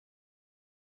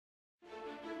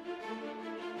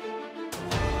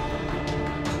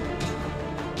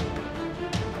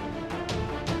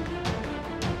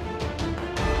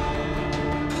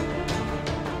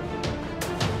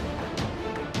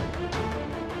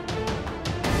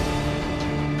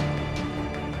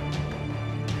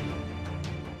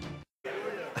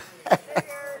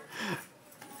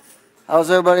How's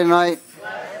everybody tonight?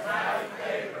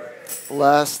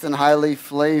 Blessed and highly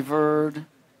flavored.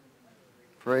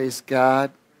 Praise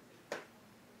God.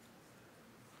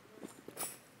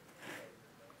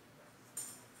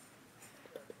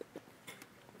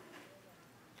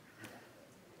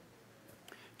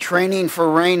 Training for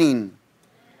reigning.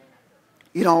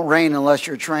 You don't reign unless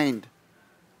you're trained.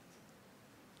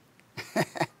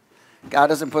 God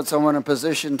doesn't put someone in a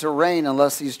position to reign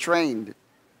unless he's trained.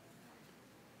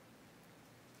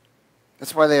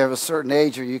 That's why they have a certain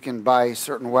age where you can buy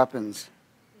certain weapons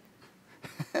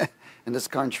in this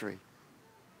country.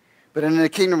 But in the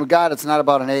kingdom of God, it's not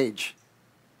about an age.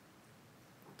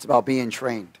 It's about being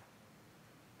trained.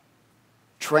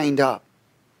 Trained up.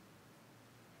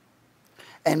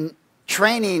 And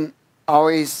training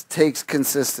always takes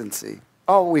consistency.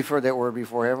 Oh, we've heard that word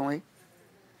before, haven't we?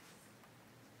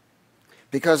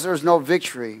 Because there's no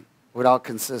victory without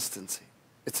consistency.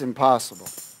 It's impossible.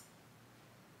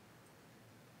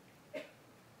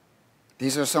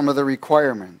 These are some of the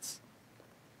requirements.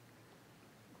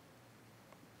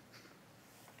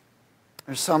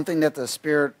 There's something that the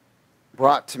Spirit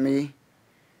brought to me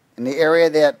in the area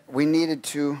that we needed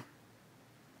to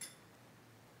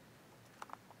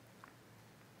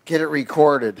get it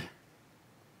recorded.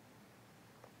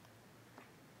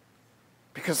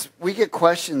 Because we get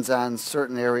questions on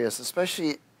certain areas,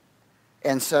 especially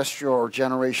ancestral or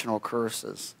generational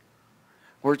curses,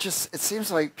 where it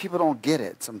seems like people don't get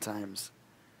it sometimes.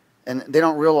 And they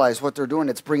don't realize what they're doing.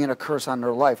 It's bringing a curse on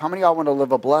their life. How many of y'all want to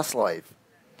live a blessed life?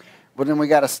 But then we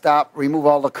got to remove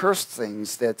all the cursed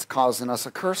things that's causing us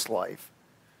a cursed life.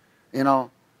 You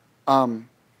know,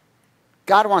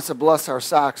 God wants to bless our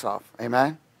socks off.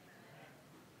 Amen?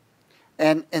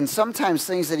 And sometimes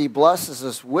things that he blesses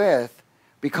us with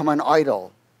become an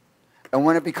idol. And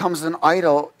when it becomes an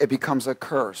idol, it becomes a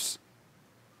curse.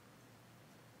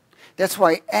 That's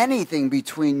why anything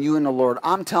between you and the Lord,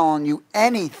 I'm telling you,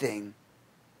 anything,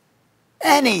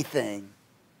 I'm going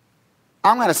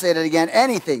to say that again,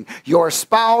 anything, your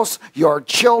spouse, your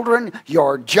children,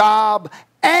 your job,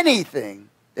 anything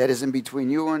that is in between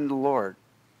you and the Lord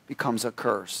becomes a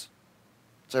curse.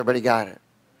 So everybody got it?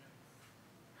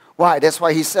 Why? That's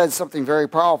why he said something very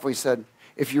powerful. He said,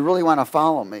 if you really want to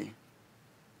follow me,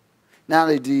 not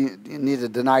only do you need to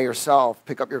deny yourself,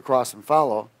 pick up your cross and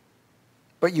follow,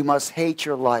 but you must hate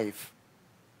your life.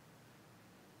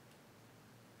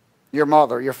 Your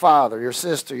mother, your father, your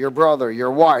sister, your brother, your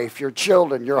wife, your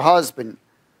children, your husband.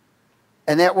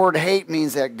 And that word hate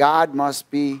means that God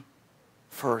must be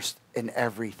first in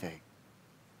everything.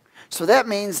 So that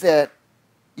means that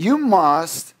you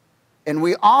must, and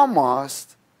we all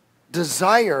must,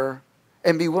 desire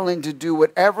and be willing to do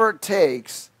whatever it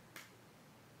takes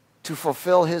to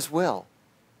fulfill his will.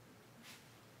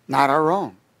 Not our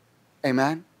own.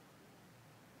 Amen?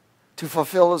 To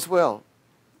fulfill his will.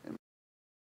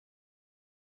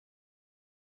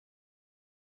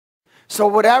 So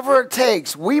whatever it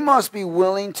takes, we must be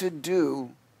willing to do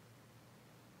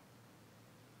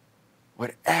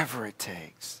whatever it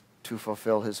takes to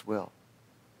fulfill his will.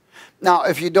 Now,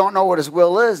 if you don't know what his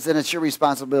will is, then it's your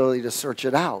responsibility to search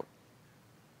it out.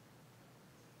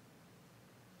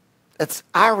 It's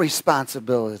our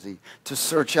responsibility to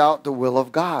search out the will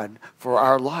of God for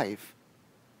our life.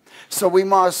 So we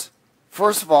must,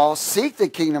 first of all, seek the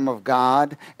kingdom of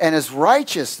God and his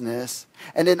righteousness,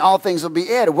 and then all things will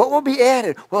be added. What will be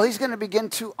added? Well, he's going to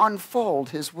begin to unfold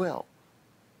his will.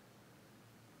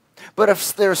 But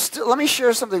if there's still, let me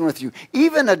share something with you.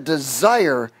 Even a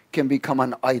desire can become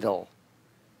an idol.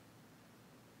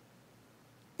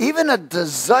 Even a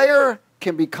desire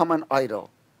can become an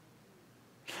idol.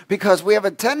 Because we have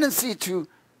a tendency to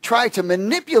try to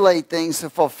manipulate things to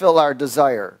fulfill our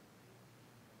desire.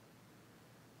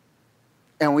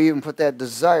 And we even put that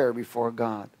desire before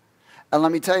God. And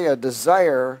let me tell you, a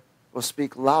desire will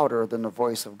speak louder than the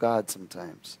voice of God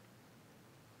sometimes.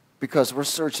 Because we're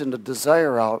searching the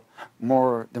desire out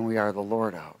more than we are the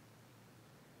Lord out.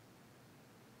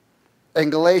 In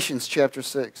Galatians chapter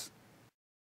 6.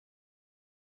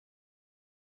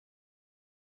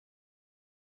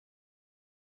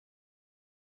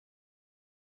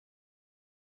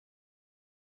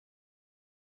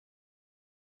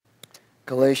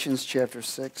 Galatians chapter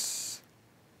 6.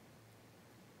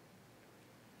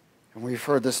 And we've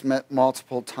heard this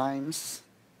multiple times.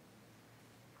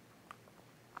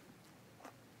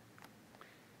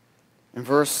 In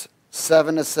verse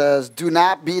 7 it says, do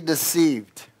not be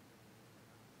deceived.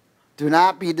 Do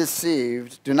not be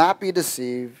deceived. Do not be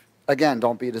deceived. Again,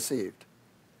 don't be deceived.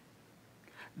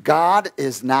 God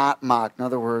is not mocked. In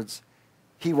other words,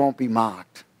 he won't be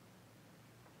mocked.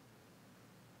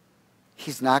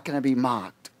 he's not going to be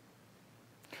mocked.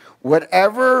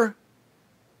 Whatever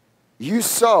you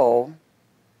sow,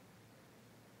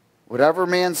 whatever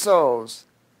man sows,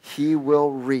 he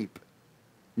will reap.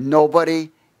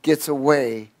 Nobody gets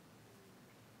away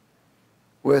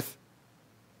with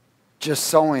just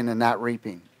sowing and not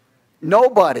reaping.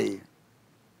 Nobody.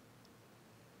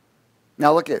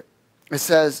 Now look at it. It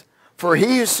says, for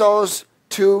he who sows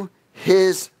to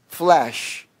his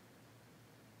flesh,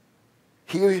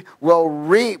 he will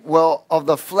reap, will of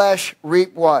the flesh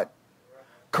reap what?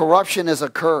 Corruption is a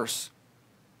curse.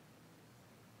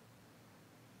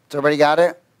 Has everybody got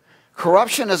it?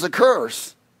 Corruption is a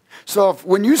curse. So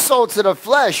when you sow to the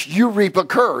flesh, you reap a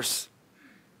curse.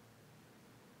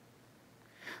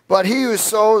 But he who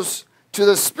sows to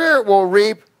the Spirit will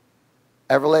reap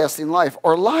everlasting life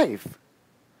or life.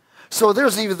 So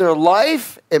there's either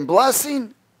life and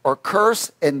blessing or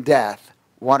curse and death,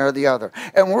 one or the other.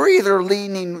 And we're either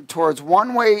leaning towards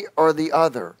one way or the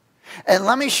other. And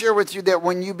let me share with you that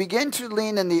when you begin to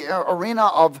lean in the arena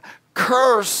of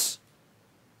curse,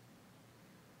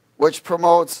 which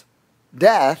promotes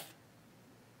death,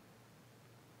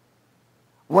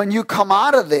 when you come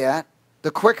out of that,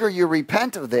 the quicker you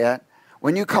repent of that,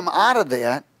 when you come out of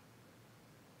that,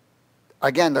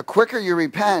 again, the quicker you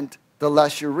repent, the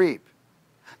less you reap.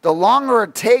 The longer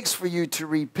it takes for you to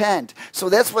repent. So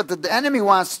that's what the enemy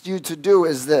wants you to do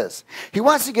is this. He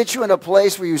wants to get you in a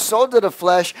place where you sold to the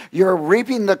flesh, you're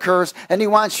reaping the curse, and he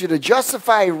wants you to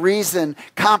justify, reason,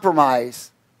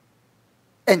 compromise,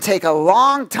 and take a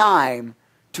long time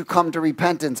to come to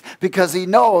repentance because he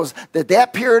knows that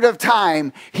that period of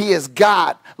time he has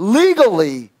got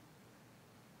legally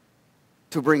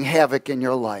to bring havoc in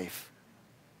your life.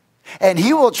 And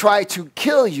he will try to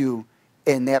kill you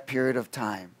in that period of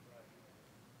time.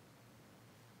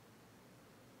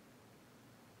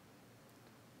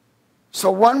 So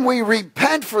when we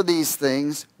repent for these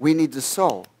things, we need to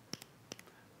sow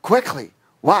quickly.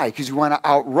 Why? Because you want to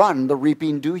outrun the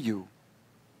reaping due you.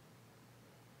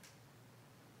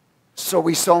 So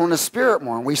we sow in the Spirit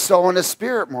more, and we sow in the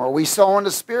Spirit more, we sow in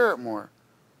the Spirit more.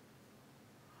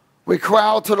 We cry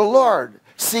out to the Lord,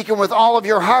 seek him with all of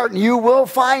your heart, and you will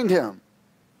find him.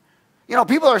 You know,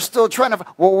 people are still trying to,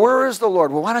 well, where is the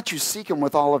Lord? Well, why don't you seek him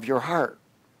with all of your heart?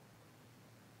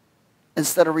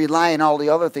 Instead of relying on all the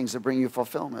other things that bring you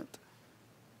fulfillment.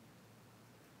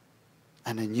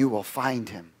 And then you will find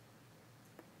him.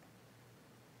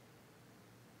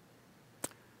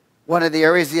 One of the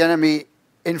areas the enemy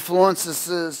influences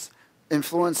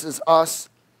us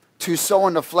to sow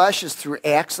in the flesh is through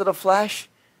acts of the flesh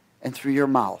and through your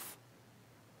mouth.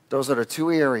 Those are the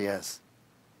two areas.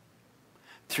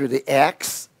 Through the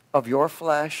acts of your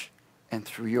flesh and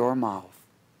through your mouth.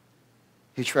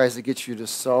 He tries to get you to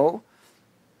sow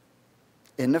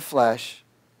in the flesh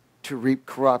to reap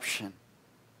corruption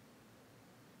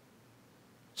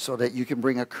so that you can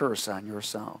bring a curse on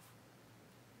yourself.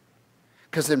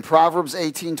 Because in Proverbs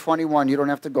 18:21, you don't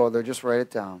have to go there, just write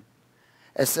it down.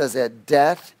 It says that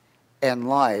death and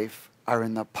life are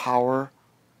in the power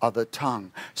of the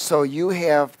tongue. So you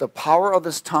have the power of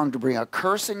this tongue to bring a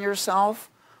curse in yourself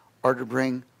or to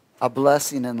bring a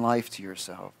blessing in life to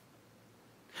yourself.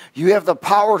 You have the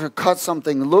power to cut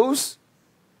something loose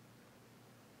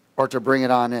or to bring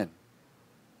it on in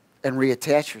and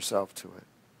reattach yourself to it.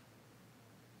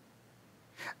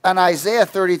 And Isaiah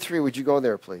 33, would you go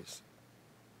there, please?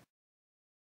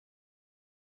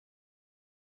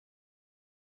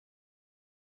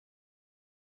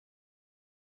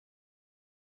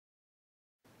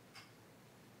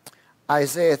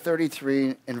 Isaiah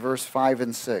 33 in verse 5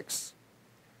 and 6.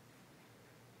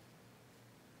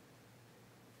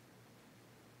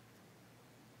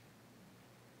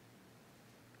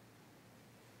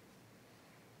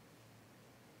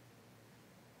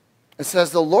 It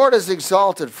says, the Lord is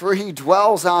exalted, for he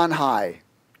dwells on high.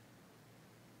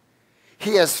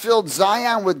 He has filled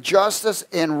Zion with justice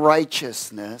and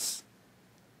righteousness.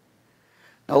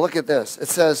 Now look at this. It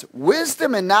says,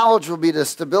 wisdom and knowledge will be the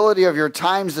stability of your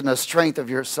times and the strength of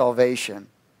your salvation.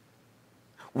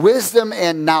 Wisdom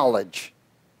and knowledge.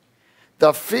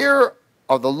 The fear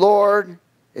of the Lord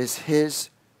is his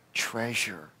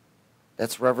treasure.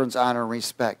 That's reverence, honor, and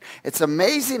respect. It's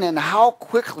amazing in how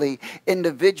quickly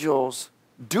individuals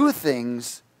do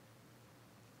things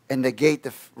and negate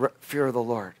the fear of the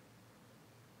Lord.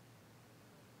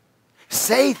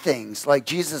 Say things like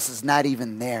Jesus is not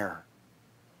even there.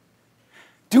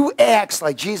 Do acts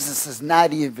like Jesus is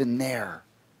not even there.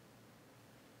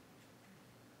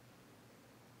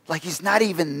 Like he's not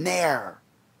even there.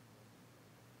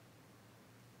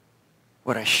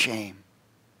 What a shame.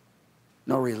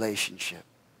 No relationship.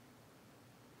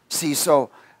 See, so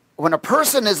when a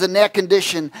person is in that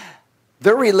condition,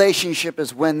 their relationship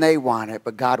is when they want it,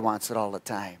 but God wants it all the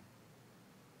time.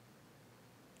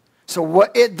 So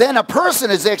then a person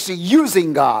is actually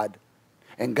using God,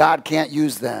 and God can't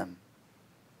use them.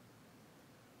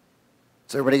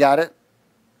 So everybody got it?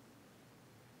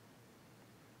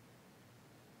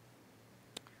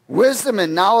 Wisdom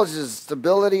and knowledge is the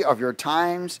stability of your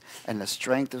times and the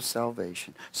strength of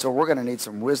salvation. So we're going to need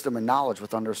some wisdom and knowledge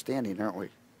with understanding, aren't we?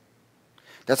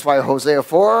 That's why Hosea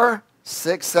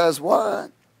 4:6 says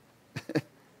what?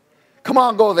 Come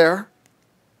on, go there.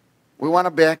 We want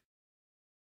to back.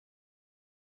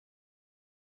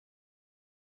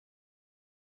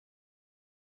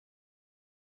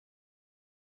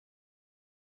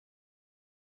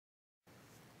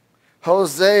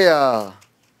 Hosea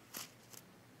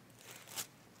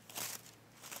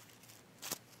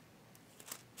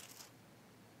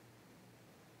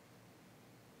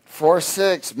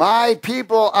 4:6. My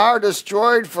people are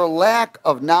destroyed for lack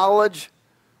of knowledge,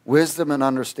 wisdom, and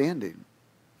understanding.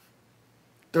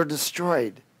 They're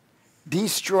destroyed,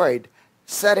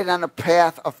 setting on a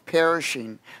path of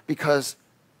perishing because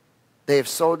they have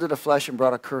sowed to the flesh and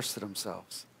brought a curse to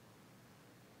themselves.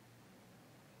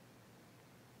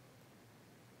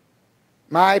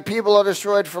 My people are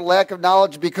destroyed for lack of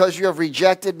knowledge because you have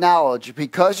rejected knowledge.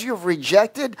 Because you have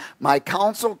rejected my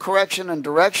counsel, correction, and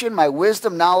direction, my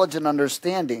wisdom, knowledge, and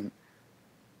understanding,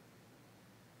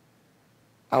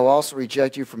 I will also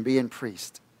reject you from being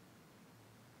priest.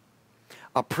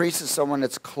 A priest is someone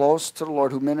that's close to the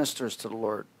Lord, who ministers to the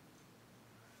Lord.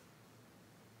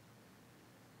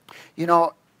 You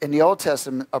know, in the Old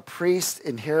Testament, a priest's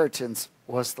inheritance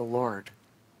was the Lord.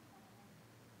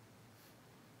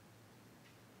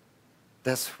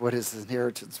 That's what his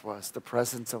inheritance was, the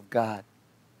presence of God.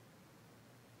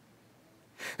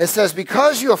 It says,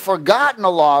 because you have forgotten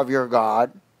the law of your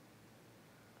God,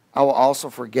 I will also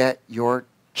forget your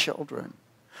children.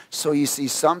 So you see,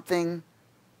 something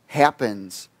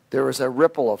happens. There is a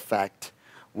ripple effect.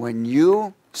 When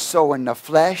you sow in the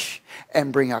flesh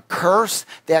and bring a curse,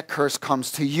 that curse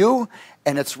comes to you,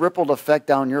 and it's rippled effect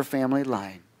down your family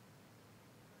line.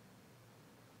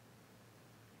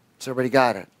 So everybody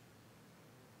got it?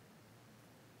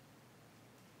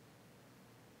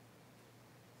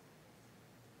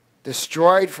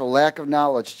 Destroyed for lack of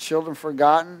knowledge, children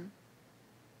forgotten.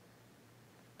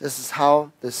 This is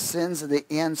how the sins of the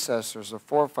ancestors, the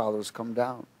forefathers, come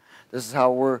down. This is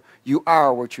how you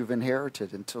are what you've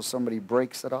inherited until somebody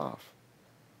breaks it off.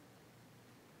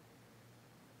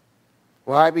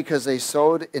 Why? Because they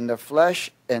sowed in the flesh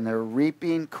and they're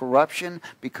reaping corruption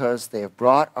because they have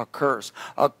brought a curse.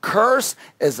 A curse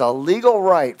is a legal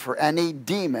right for any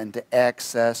demon to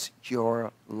access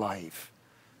your life.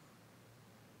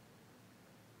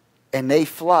 And they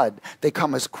flood. They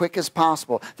come as quick as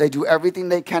possible. They do everything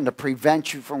they can to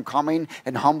prevent you from coming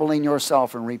and humbling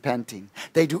yourself and repenting.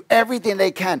 They do everything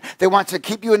they can. They want to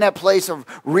keep you in that place of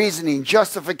reasoning,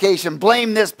 justification.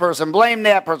 Blame this person, blame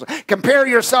that person. Compare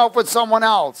yourself with someone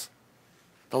else.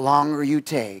 The longer you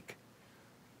take,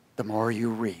 the more you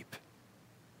reap.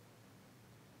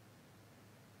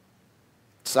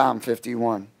 Psalm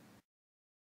 51.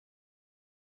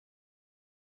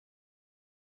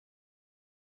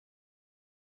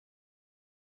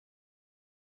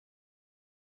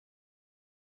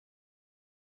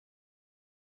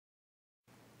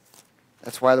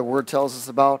 That's why the word tells us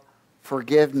about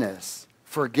forgiveness.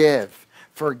 Forgive.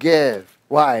 Forgive.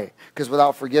 Why? Because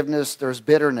without forgiveness, there's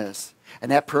bitterness.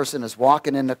 And that person is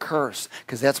walking in the curse,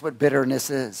 because that's what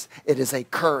bitterness is. It is a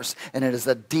curse, and it is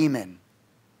a demon.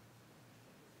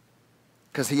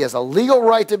 Because he has a legal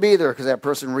right to be there, because that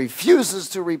person refuses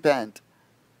to repent.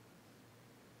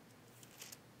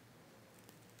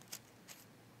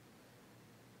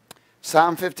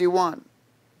 Psalm 51,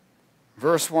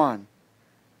 verse 1.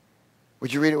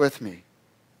 Would you read it with me?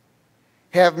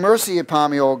 Have mercy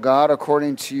upon me, O God,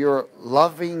 according to your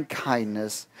loving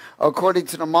kindness, according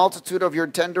to the multitude of your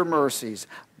tender mercies.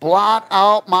 Blot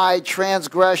out my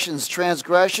transgressions.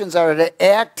 Transgressions are the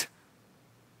act.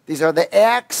 These are the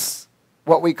acts,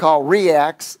 what we call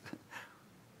reacts,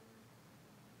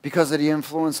 because of the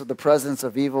influence of the presence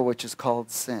of evil, which is called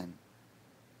sin.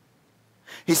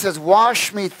 He says,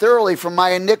 wash me thoroughly from my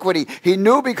iniquity. He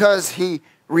knew, because he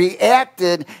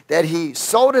reacted, that he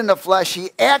sowed in the flesh. He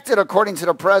acted according to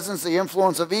the presence, the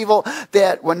influence of evil,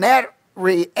 that when that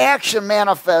reaction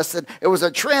manifested, it was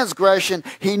a transgression.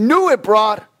 He knew it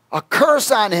brought a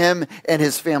curse on him and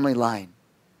his family line.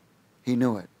 He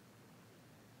knew it.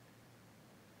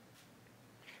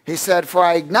 He said, for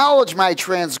I acknowledge my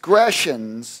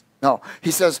transgressions, No,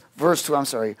 he says, verse 2, I'm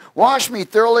sorry. Wash me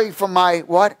thoroughly from my,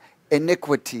 what?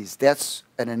 Iniquities. That's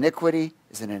an iniquity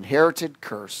is an inherited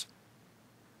curse.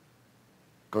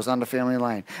 Goes on the family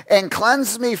line. And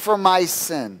cleanse me from my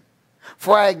sin.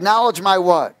 For I acknowledge my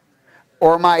what?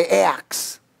 Or my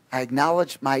acts. I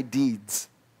acknowledge my deeds.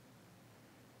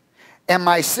 And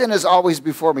my sin is always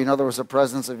before me. In other words, the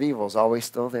presence of evil is always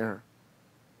still there.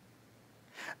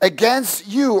 Against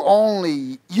you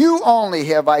only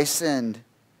have I sinned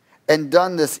and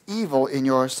done this evil in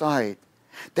your sight,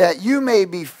 that you may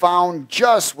be found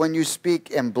just when you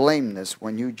speak and blameless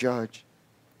when you judge.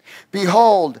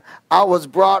 Behold, I was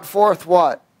brought forth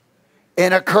what?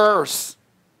 In a curse.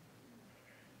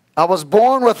 I was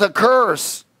born with a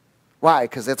curse. Why?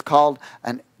 Because it's called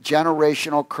an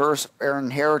generational curse or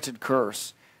inherited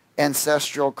curse,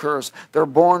 ancestral curse. They're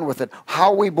born with it.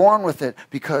 How are we born with it?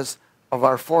 Because of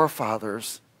our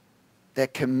forefathers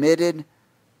that committed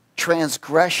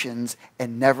transgressions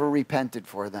and never repented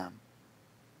for them.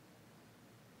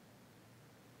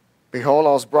 Behold,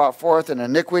 I was brought forth in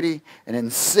iniquity, and in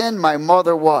sin my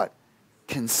mother what?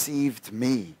 Conceived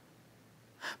me.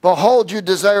 Behold, you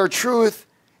desire truth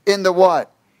in the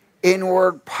what?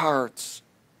 Inward parts.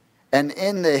 And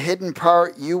in the hidden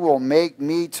part you will make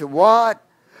me to what?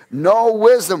 Know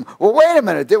wisdom. Well, wait a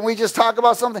minute. Didn't we just talk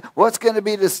about something? What's going to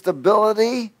be the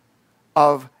stability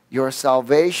of your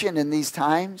salvation in these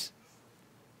times?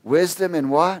 Wisdom and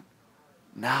what?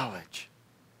 Knowledge.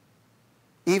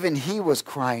 Even he was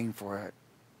crying for it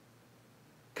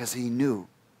because he knew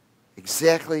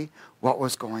exactly what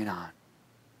was going on.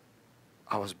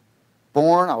 I was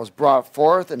brought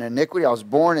forth in iniquity. I was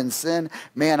born in sin.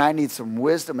 Man, I need some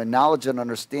wisdom and knowledge and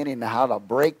understanding of how to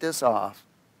break this off.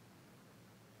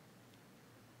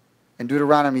 In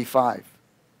Deuteronomy 5.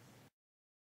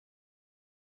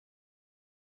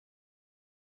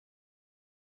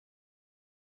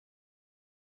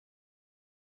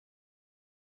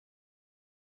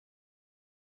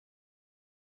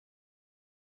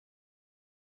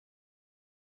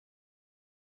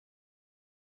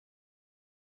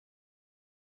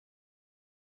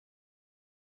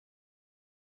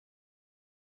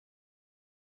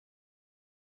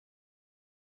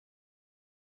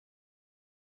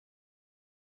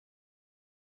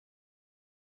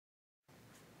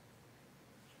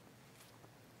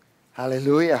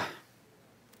 Hallelujah.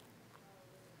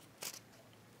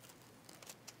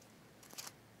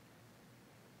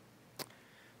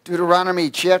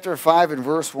 Deuteronomy chapter 5 and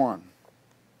verse 1.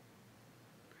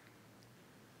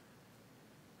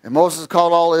 And Moses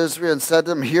called all Israel and said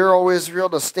to them, Hear, O Israel,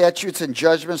 the statutes and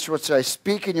judgments which I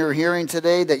speak in your hearing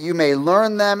today, that you may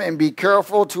learn them and be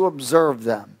careful to observe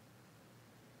them.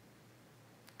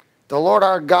 The Lord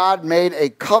our God made a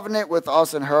covenant with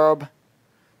us in Horeb.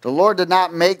 The Lord did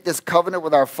not make this covenant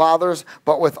with our fathers,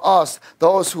 but with us,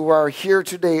 those who are here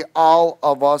today, all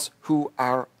of us who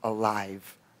are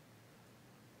alive.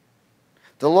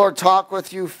 The Lord talked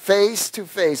with you face to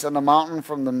face on the mountain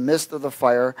from the midst of the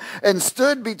fire, and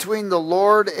stood between the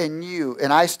Lord and you,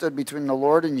 and I stood between the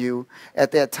Lord and you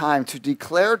at that time to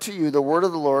declare to you the word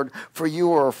of the Lord, for you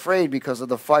were afraid because of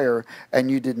the fire, and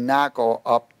you did not go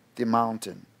up the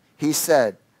mountain. He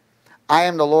said, I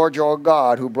am the Lord your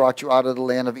God who brought you out of the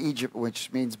land of Egypt,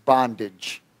 which means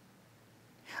bondage,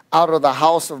 out of the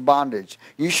house of bondage.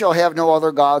 You shall have no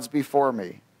other gods before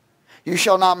me. You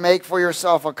shall not make for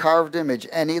yourself a carved image,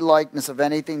 any likeness of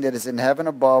anything that is in heaven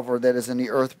above, or that is in the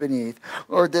earth beneath,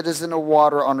 or that is in the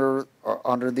water under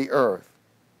the earth.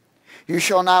 You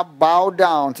shall not bow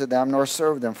down to them nor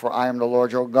serve them, for I am the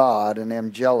Lord your God, and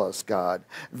am jealous God,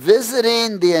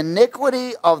 visiting the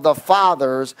iniquity of the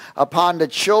fathers upon the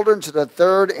children to the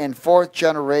third and fourth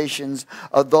generations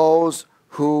of those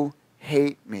who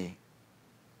hate me.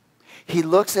 He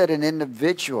looks at an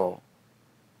individual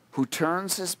who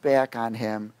turns his back on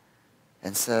him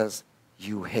and says,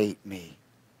 you hate me.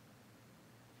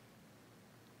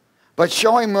 But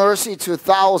showing mercy to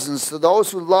thousands, to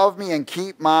those who love me and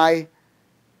keep my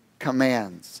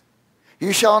commands.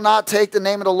 You shall not take the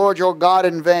name of the Lord your God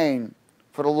in vain,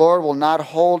 for the Lord will not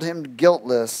hold him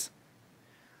guiltless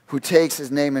who takes his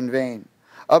name in vain.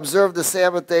 Observe the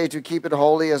Sabbath day to keep it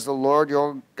holy as the Lord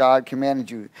your God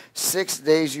commanded you. 6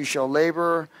 days you shall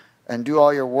labor and do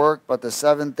all your work, but the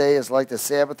seventh day is like the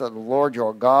Sabbath of the Lord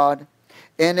your God.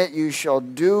 In it you shall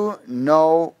do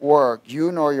no work,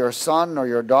 you nor your son, nor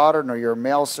your daughter, nor your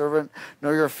male servant,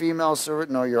 nor your female servant,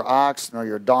 nor your ox, nor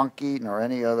your donkey, nor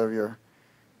any other of your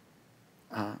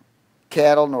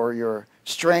cattle, nor your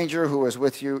stranger who is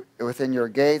with you within your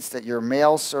gates, that your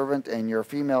male servant and your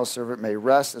female servant may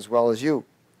rest as well as you.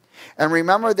 And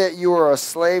remember that you are a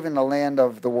slave in the land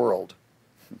of the world,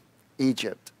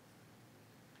 Egypt.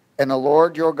 And the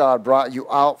Lord your God brought you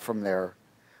out from there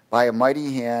by a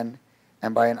mighty hand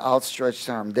and by an outstretched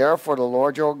arm. Therefore the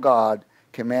Lord your God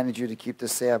commanded you to keep the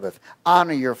Sabbath.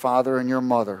 Honor your father and your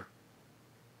mother,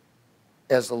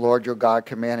 as the Lord your God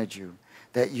commanded you,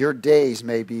 that your days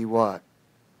may be what?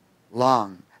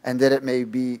 Long, and that it may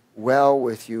be well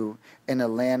with you in the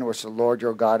land which the Lord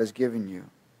your God has given you.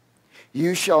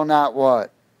 You shall not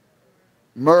what?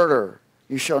 Murder.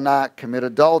 You shall not commit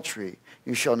adultery.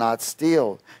 You shall not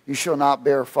steal. You shall not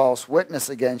bear false witness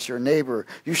against your neighbor.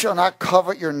 You shall not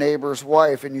covet your neighbor's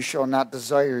wife, and you shall not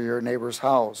desire your neighbor's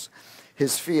house,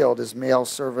 his field, his male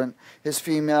servant, his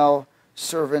female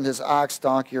servant, his ox,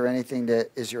 donkey, or anything that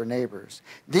is your neighbor's.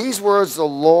 These words the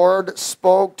Lord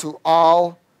spoke to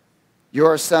all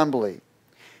your assembly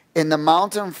in the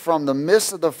mountain from the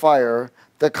midst of the fire,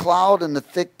 the cloud and the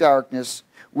thick darkness,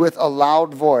 with a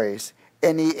loud voice.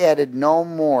 And he added no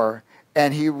more.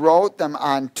 And he wrote them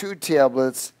on 2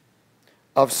 tablets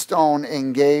of stone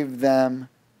and gave them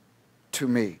to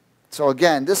me. So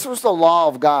again, this was the law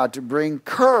of God to bring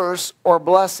curse or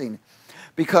blessing,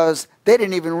 because they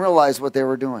didn't even realize what they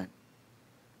were doing.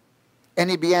 And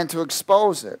he began to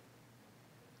expose it.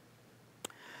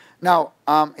 Now,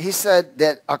 he said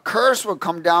that a curse would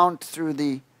come down through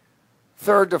the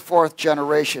 3rd to 4th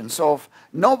generation. So if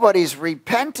nobody's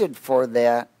repented for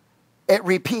that, it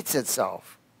repeats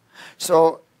itself.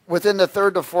 So within the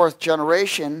 3rd to 4th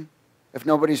generation, if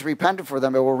nobody's repented for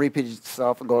them, it will repeat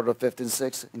itself and go to the 5th and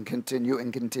 6th and continue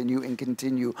and continue and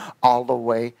continue all the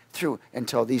way through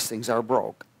until these things are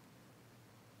broke.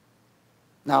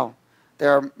 Now,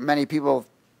 there are many people,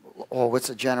 oh,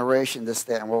 it's a generation, this,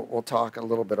 that, and we'll talk a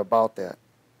little bit about that.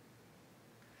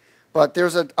 But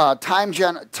there's a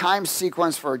time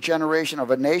sequence for a generation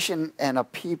of a nation and a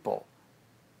people.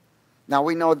 Now,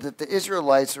 we know that the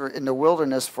Israelites were in the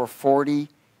wilderness for 40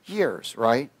 years,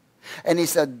 right? And he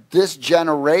said, this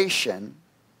generation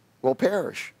will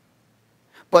perish.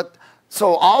 But,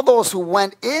 so all those who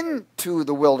went into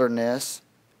the wilderness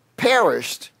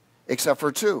perished, except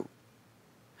for 2.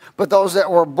 But those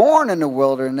that were born in the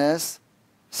wilderness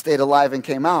stayed alive and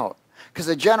came out. Because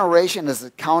a generation is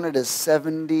counted as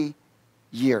 70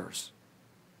 years.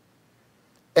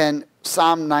 And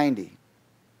Psalm 90.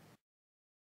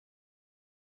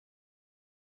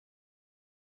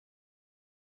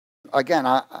 Again,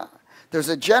 there's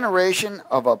a generation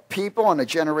of a people and a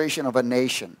generation of a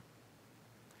nation.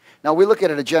 Now, we look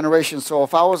at it a generation. So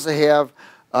if I was to have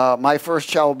my first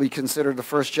child will be considered the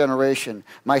first generation.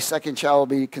 My second child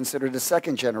will be considered the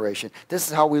second generation. This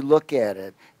is how we look at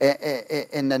it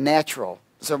in the natural.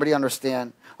 Does everybody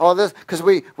understand? Oh, this, because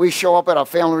we show up at a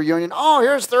family reunion. Oh,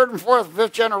 here's 3rd and 4th,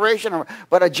 5th generation.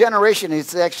 But a generation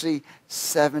is actually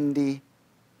 70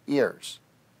 years.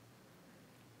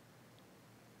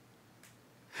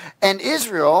 And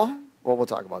Israel, well, we'll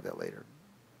talk about that later.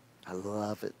 I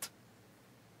love it.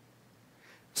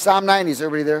 Psalm 90, is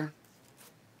everybody there?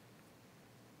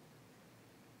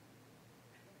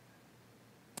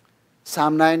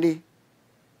 Psalm 90.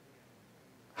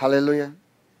 Hallelujah.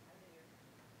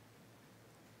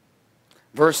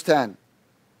 Verse 10.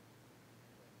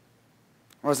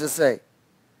 What does it say?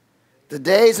 The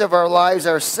days of our lives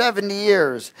are 70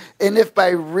 years. And if by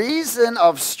reason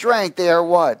of strength they are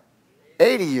what?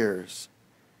 80 years.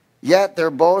 Yet their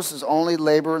boast is only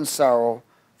labor and sorrow,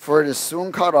 for it is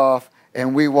soon cut off,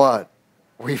 and we what?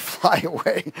 We fly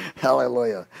away.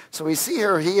 Hallelujah. So we see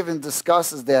here, he even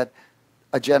discusses that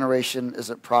a generation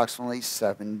is approximately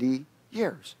 70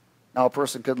 years. Now, a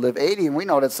person could live 80, and we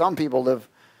know that some people live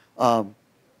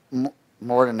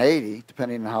more than 80,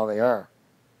 depending on how they are.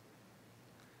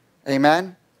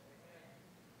 Amen?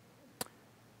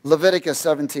 Leviticus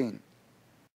 17.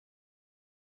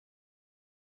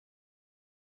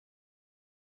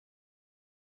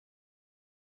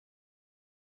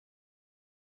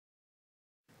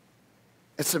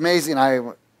 It's amazing. I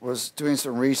was doing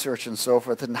some research and so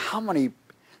forth, and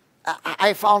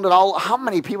I found out how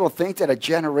many people think that a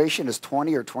generation is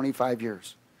 20 or 25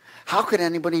 years. How could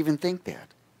anybody even think that?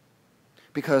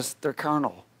 Because they're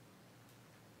carnal.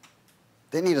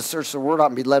 They need to search the Word out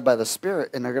and be led by the Spirit,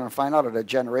 and they're going to find out that a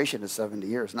generation is 70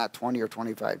 years, not 20 or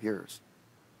 25 years.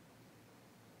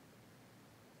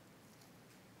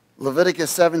 Leviticus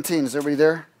 17, is everybody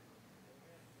there?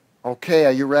 Okay,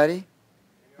 are you ready?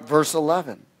 Verse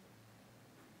 11.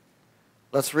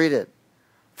 Let's read it.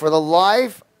 For the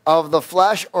life of the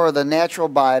flesh or the natural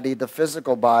body, the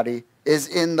physical body, is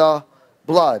in the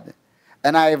blood.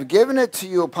 And I have given it to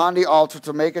you upon the altar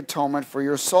to make atonement for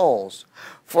your souls.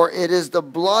 For it is the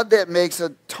blood that makes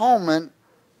atonement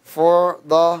for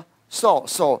the soul.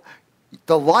 So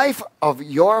The life of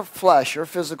your flesh, your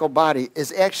physical body,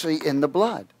 is actually in the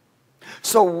blood.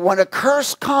 So when a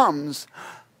curse comes,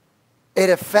 it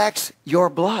affects your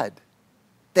blood.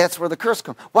 That's where the curse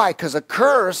comes. Why? Because a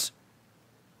curse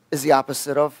is the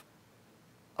opposite of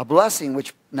a blessing,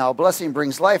 which now a blessing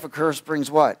brings life. A curse brings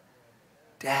what?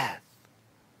 Death.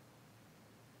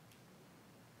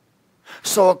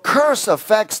 So a curse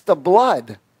affects the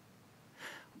blood.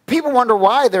 People wonder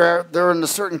why they're in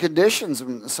certain conditions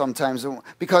sometimes,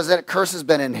 because that curse has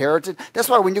been inherited. That's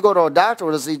why when you go to a doctor,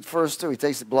 what does he first do? He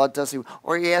takes a blood test,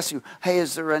 or he asks you, hey,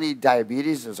 is there any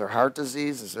diabetes? Is there heart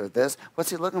disease? Is there this? What's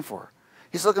he looking for?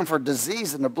 He's looking for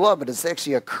disease in the blood, but it's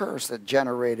actually a curse that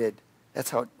generated. That's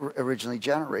how it originally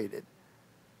generated.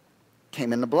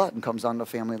 Came in the blood and comes on the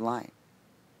family line.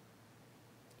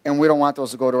 And we don't want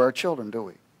those to go to our children, do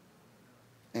we?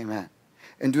 Amen.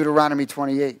 In Deuteronomy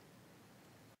 28.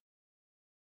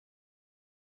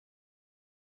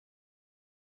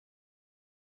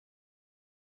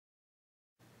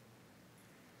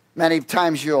 Many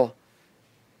times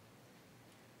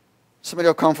somebody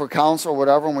will come for counsel or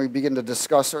whatever, and we begin to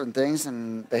discuss certain things,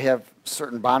 and they have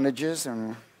certain bondages,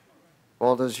 and,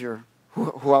 well,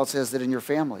 who else has it in your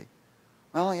family?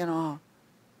 Well,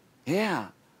 yeah,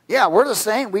 we're the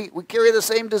same. We carry the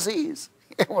same disease.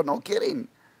 Well, no kidding.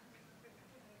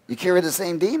 You carry the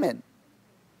same demon.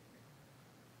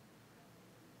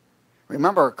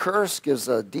 Remember, a curse gives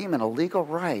a demon a legal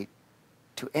right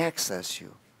to access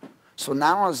you. So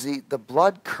not only is the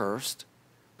blood cursed,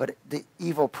 but the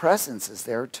evil presence is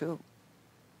there too.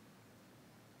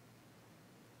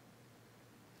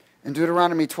 In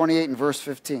Deuteronomy 28 and verse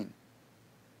 15.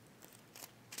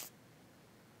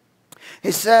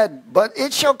 He said, but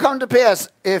it shall come to pass,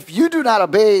 if you do not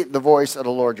obey the voice of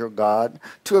the Lord your God,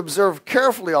 to observe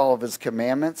carefully all of his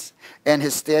commandments and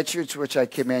his statutes which I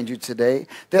command you today,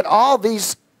 that all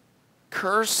these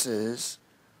curses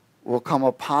will come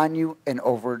upon you and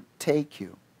overtake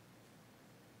you.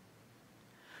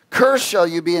 Cursed shall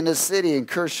you be in the city, and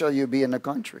cursed shall you be in the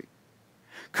country.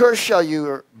 Cursed shall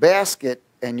your basket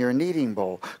and your kneading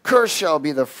bowl. Cursed shall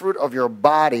be the fruit of your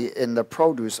body in the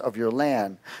produce of your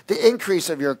land, the increase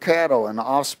of your cattle and the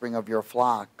offspring of your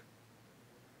flock.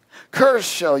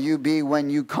 Cursed shall you be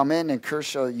when you come in, and cursed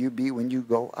shall you be when you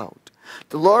go out.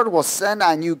 The Lord will send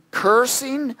on you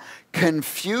cursing,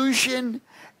 confusion,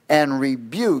 and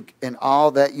rebuke in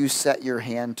all that you set your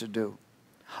hand to do,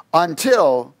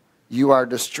 until you are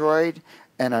destroyed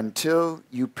and until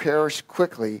you perish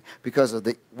quickly because of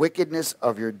the wickedness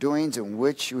of your doings in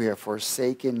which you have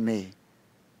forsaken me.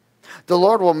 The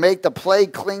Lord will make the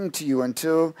plague cling to you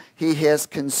until he has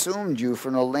consumed you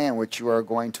from the land which you are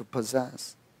going to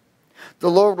possess.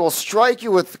 The Lord will strike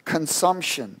you with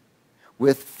consumption,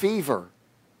 with fever,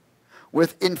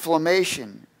 with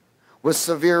inflammation, with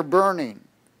severe burning,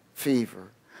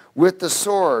 fever, with the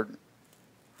sword,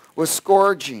 with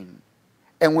scourging,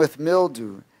 and with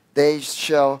mildew. They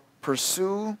shall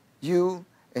pursue you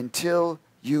until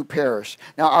you perish.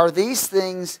 Now, are these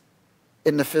things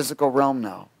in the physical realm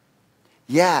now?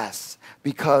 Yes,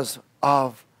 because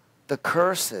of the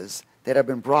curses that have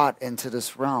been brought into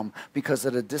this realm because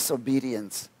of the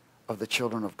disobedience of the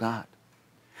children of God.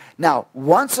 Now,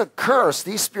 once a curse,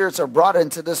 these spirits are brought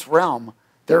into this realm,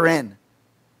 they're in.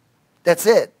 That's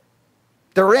it.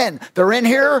 They're in. They're in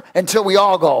here until we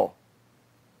all go.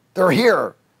 They're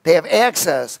here. They have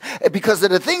access. Because of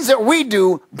the things that we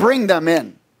do, bring them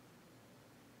in.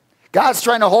 God's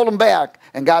trying to hold them back,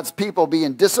 and God's people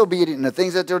being disobedient in the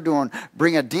things that they're doing,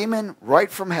 bring a demon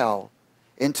right from hell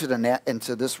into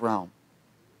this realm.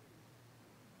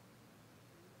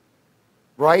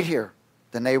 Right here.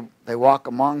 Then they walk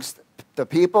amongst the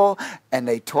people, and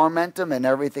they torment them and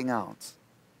everything else.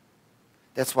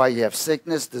 That's why you have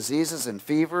sickness, diseases, and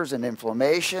fevers, and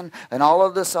inflammation, and all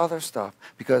of this other stuff.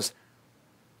 Because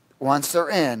once they're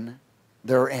in,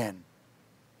 they're in.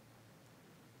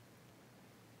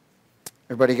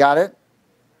 Everybody got it?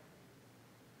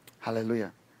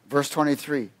 Hallelujah. Verse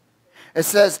 23. It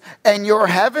says, and your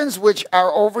heavens which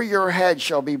are over your head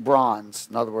shall be bronze.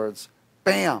 In other words,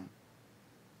 bam.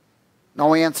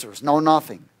 No answers, no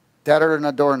nothing. Deader than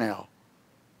a doornail.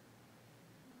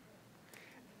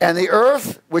 And the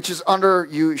earth which is under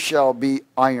you shall be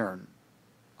iron.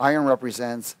 Iron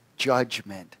represents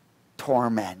judgment,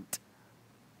 torment.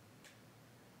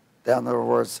 In other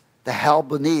words, the hell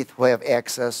beneath will have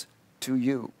access to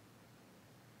you.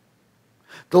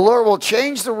 The Lord will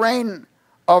change the rain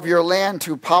of your land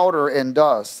to powder and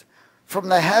dust. From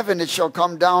the heaven it shall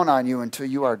come down on you until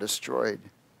you are destroyed.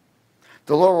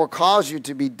 The Lord will cause you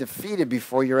to be defeated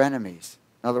before your enemies.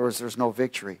 In other words, there's no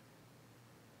victory.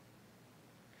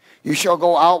 You shall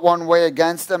go out one way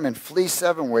against them and flee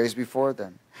 7 ways before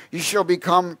them. You shall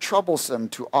become troublesome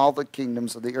to all the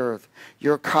kingdoms of the earth.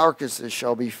 Your carcasses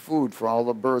shall be food for all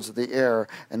the birds of the air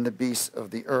and the beasts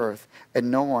of the earth, and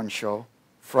no one shall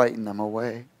frighten them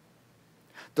away.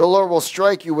 The Lord will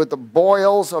strike you with the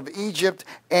boils of Egypt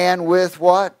and with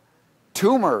what?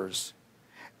 Tumors,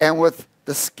 and with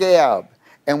the scab,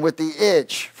 and with the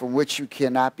itch from which you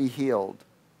cannot be healed.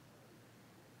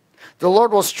 The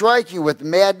Lord will strike you with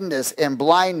madness and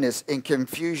blindness and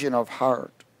confusion of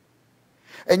heart.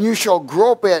 And you shall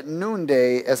grope at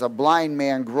noonday as a blind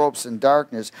man gropes in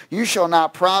darkness. You shall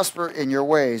not prosper in your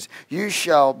ways. You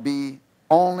shall be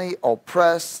only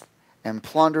oppressed and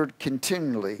plundered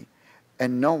continually,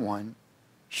 and no one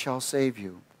shall save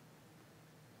you.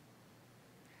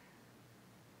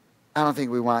 I don't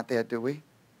think we want that, do we?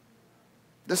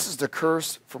 This is the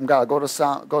curse from God. Go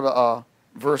to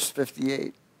verse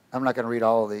 58. I'm not going to read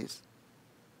all of these.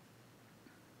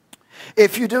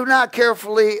 If you do not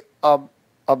carefully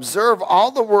observe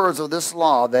all the words of this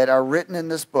law that are written in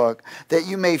this book, that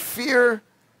you may fear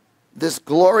this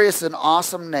glorious and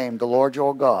awesome name, the Lord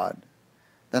your God,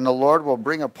 then the Lord will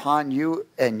bring upon you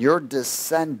and your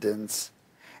descendants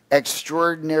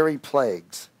extraordinary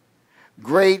plagues,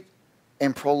 great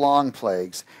and prolonged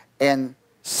plagues, and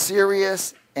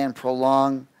serious and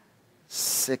prolonged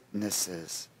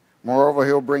sicknesses. Moreover,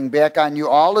 he'll bring back on you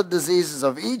all the diseases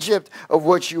of Egypt, of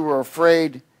which you were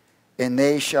afraid, and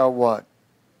they shall what?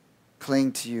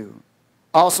 Cling to you.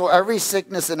 Also, every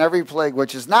sickness and every plague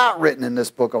which is not written in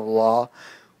this book of law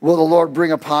will the Lord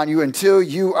bring upon you until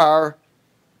you are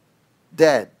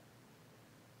dead.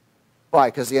 Why?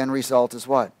 Because the end result is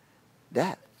what?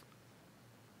 Death.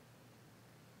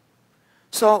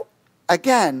 So,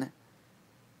 again,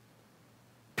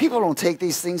 people don't take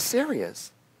these things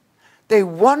serious. They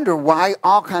wonder why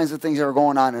all kinds of things are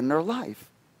going on in their life.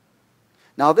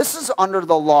 Now, this is under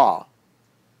the law.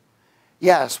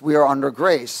 Yes, we are under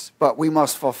grace, but we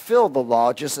must fulfill the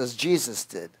law just as Jesus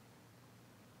did.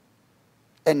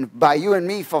 And by you and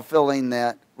me fulfilling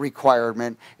that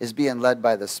requirement is being led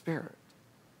by the Spirit.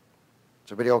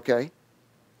 Is everybody okay?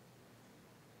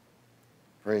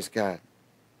 Praise God.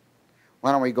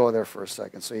 Why don't we go there for a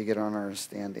second so you get an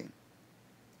understanding.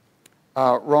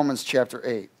 Romans chapter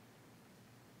 8.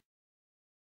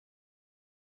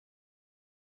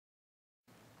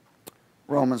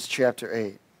 Romans chapter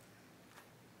 8.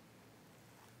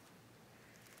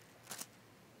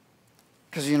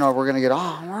 Because, you know, we're going to get,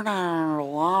 oh, we're not under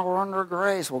law, we're under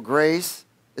grace. Well, grace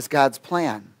is God's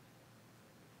plan.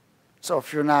 So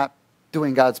if you're not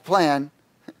doing God's plan,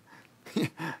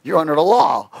 you're under the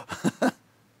law.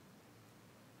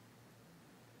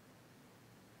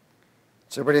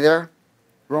 Is everybody there?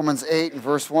 Romans 8 and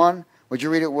verse 1. Would you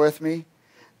read it with me?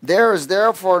 There is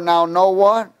therefore now no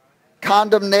what?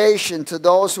 Condemnation to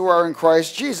those who are in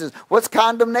Christ Jesus. What's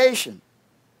condemnation?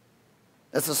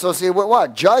 That's associated with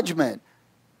what? Judgment.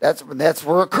 That's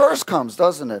where a curse comes,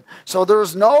 doesn't it? So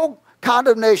there's no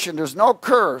condemnation, there's no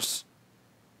curse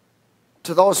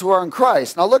to those who are in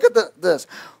Christ. Now look at this.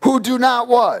 Who do not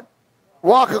what?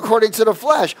 Walk according to the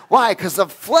flesh. Why? Because the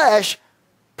flesh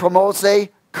promotes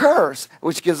a curse,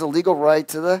 which gives a legal right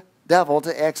to the devil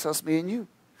to access me and you.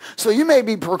 So you may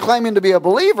be proclaiming to be a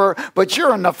believer, but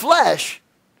you're in the flesh.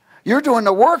 You're doing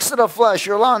the works of the flesh.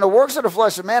 You're allowing the works of the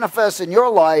flesh to manifest in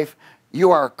your life. You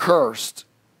are cursed.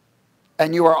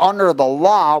 And you are under the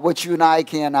law, which you and I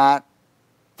cannot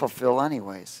fulfill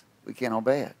anyways. We can't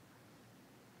obey it.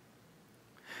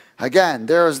 Again,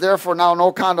 there is therefore now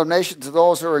no condemnation to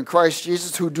those who are in Christ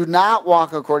Jesus, who do not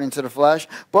walk according to the flesh,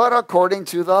 but according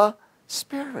to the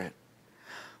Spirit.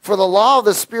 For the law of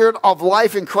the Spirit of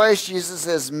life in Christ Jesus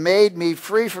has made me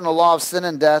free from the law of sin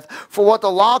and death. For what the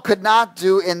law could not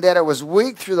do, in that it was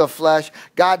weak through the flesh,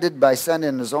 God did by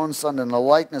sending his own Son in the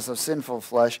likeness of sinful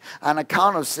flesh. On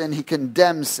account of sin, he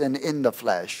condemned sin in the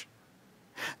flesh.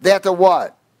 That the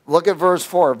what? Look at verse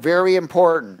 4, very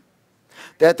important.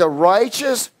 That the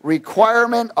righteous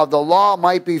requirement of the law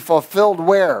might be fulfilled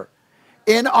where?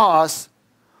 In us,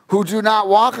 who do not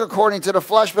walk according to the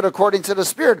flesh, but according to the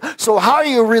Spirit. So how are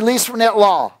you released from that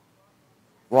law?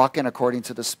 Walking according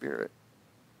to the Spirit.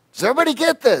 Does everybody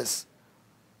get this?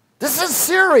 This is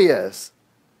serious.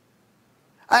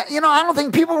 I don't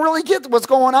think people really get what's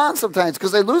going on sometimes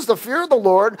because they lose the fear of the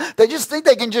Lord. They just think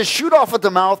they can just shoot off at the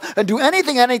mouth and do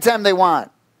anything anytime they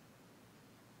want.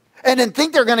 And then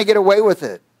think they're going to get away with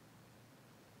it.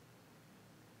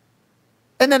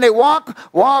 And then they walk,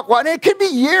 and it could be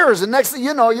years. And next thing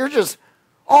you know, you're just,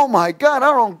 oh my God, I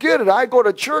don't get it. I go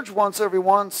to church once in a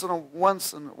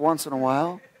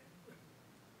while.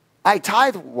 I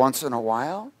tithe once in a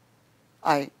while.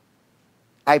 I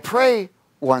I pray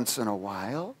once in a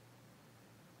while.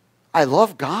 I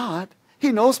love God.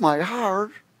 He knows my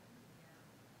heart.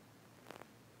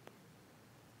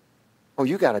 Oh,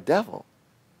 you got a devil.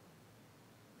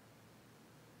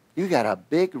 You got a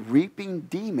big reaping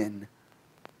demon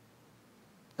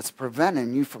that's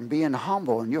preventing you from being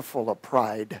humble, and you're full of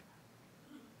pride.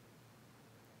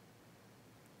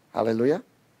 Hallelujah.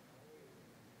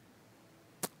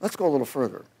 Let's go a little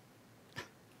further.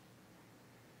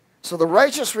 So the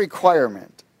righteous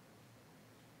requirement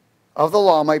of the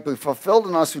law might be fulfilled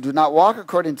in us who do not walk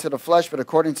according to the flesh, but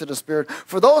according to the Spirit.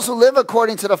 For those who live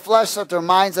according to the flesh set their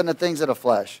minds on the things of the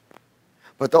flesh.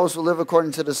 But those who live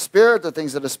according to the Spirit, the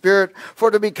things of the Spirit. For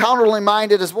to be carnally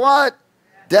minded is what?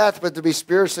 Death. But to be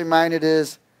spiritually minded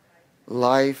is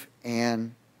life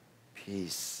and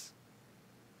peace.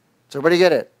 So everybody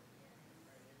get it?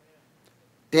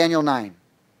 Daniel 9.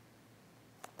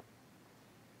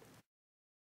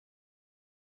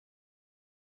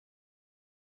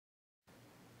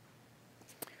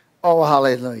 Oh,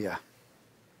 hallelujah.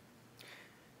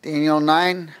 Daniel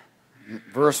 9,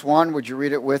 verse 1. Would you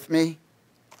read it with me?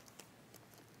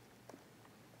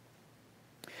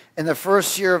 In the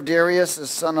first year of Darius, the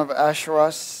son of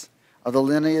Ahasuerus, of the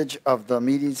lineage of the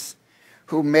Medes,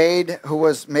 who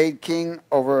was made king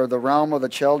over the realm of the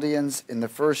Chaldeans in the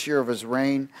first year of his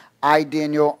reign, I,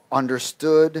 Daniel,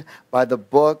 understood by the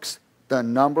books the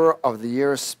number of the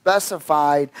years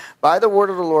specified by the word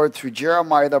of the Lord through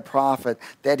Jeremiah the prophet,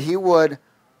 that he would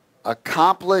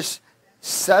accomplish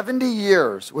 70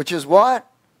 years, which is what?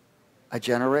 A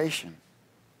generation.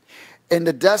 In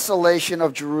the desolation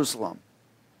of Jerusalem.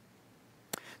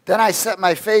 Then I set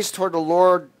my face toward the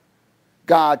Lord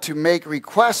God to make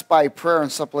requests by prayer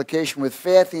and supplication with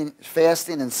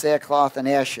fasting and sackcloth and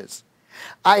ashes.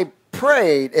 I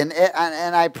prayed, and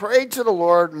I prayed to the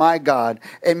Lord my God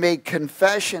and made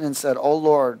confession and said, O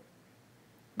Lord,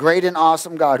 great and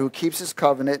awesome God, who keeps his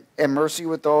covenant and mercy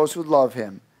with those who love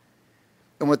him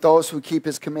and with those who keep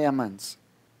his commandments.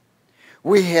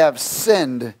 We have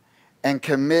sinned and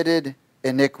committed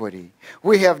iniquity.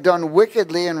 We have done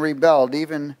wickedly and rebelled,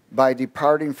 even by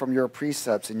departing from your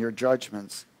precepts and your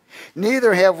judgments.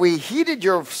 Neither have we heeded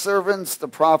your servants, the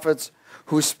prophets,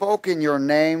 who spoke in your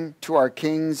name to our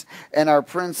kings and our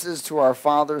princes, to our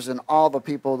fathers, and all the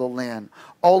people of the land.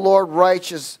 O Lord,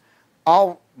 righteousness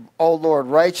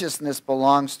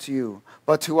belongs to you,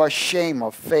 but to us shame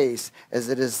of face, as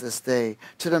it is this day,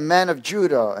 to the men of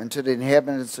Judah and to the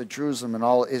inhabitants of Jerusalem and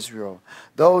all Israel,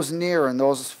 those near and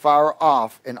those far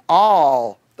off, in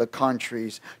all the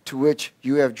countries to which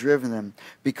you have driven them,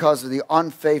 because of the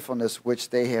unfaithfulness which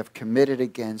they have committed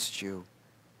against you.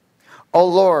 O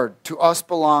Lord, to us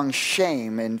belongs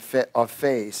shame of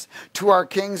face, to our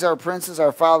kings, our princes,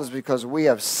 our fathers, because we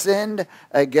have sinned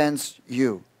against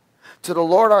you. To the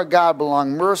Lord our God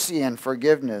belong mercy and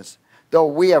forgiveness, though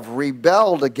we have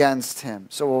rebelled against him.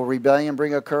 So will rebellion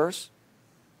bring a curse?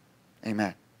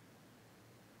 Amen.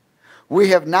 We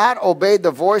have not obeyed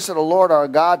the voice of the Lord our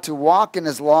God to walk in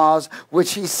his laws,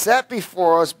 which he set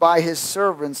before us by his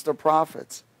servants, the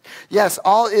prophets. Yes,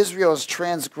 all Israel has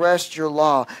transgressed your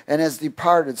law and has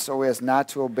departed so as not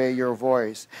to obey your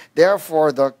voice.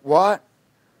 Therefore, the what?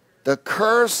 The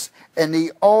curse and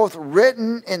the oath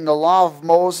written in the law of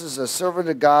Moses, the servant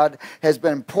of God, has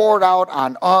been poured out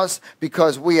on us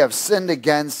because we have sinned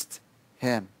against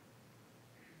him.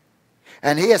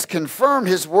 And he has confirmed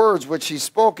his words which he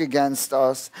spoke against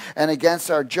us and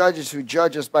against our judges who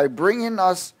judge us by bringing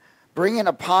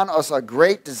upon us a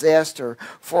great disaster,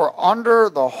 for under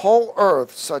the whole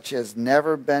earth such has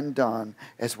never been done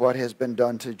as what has been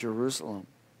done to Jerusalem.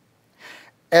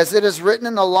 As it is written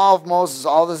in the law of Moses,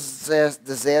 all this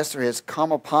disaster has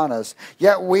come upon us,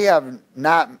 yet we have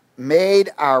not made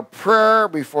our prayer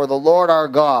before the Lord our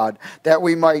God, that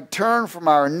we might turn from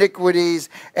our iniquities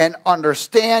and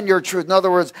understand your truth. In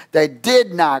other words, they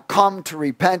did not come to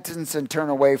repentance and turn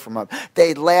away from it.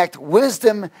 They lacked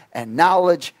wisdom and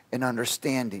knowledge and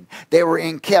understanding. They were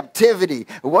in captivity.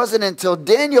 It wasn't until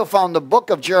Daniel found the book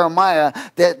of Jeremiah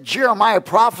that Jeremiah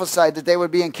prophesied that they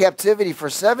would be in captivity for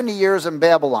 70 years in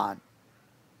Babylon.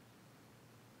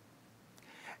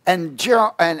 And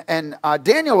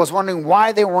Daniel was wondering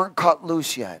why they weren't cut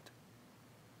loose yet.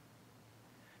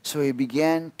 So he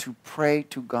began to pray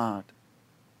to God.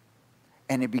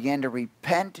 And he began to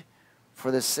repent for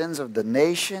the sins of the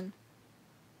nation,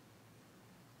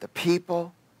 the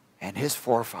people, and his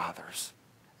forefathers,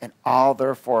 and all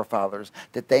their forefathers,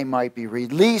 that they might be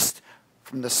released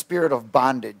from the spirit of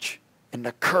bondage and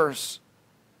the curse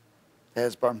that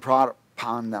has been brought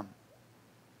upon them.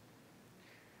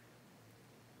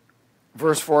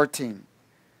 Verse 14.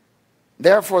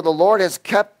 Therefore the Lord has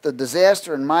kept the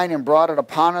disaster in mind and brought it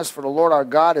upon us, for the Lord our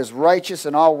God is righteous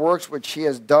in all works which he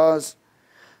does,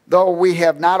 though we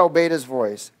have not obeyed his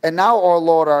voice. And now, O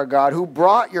Lord our God, who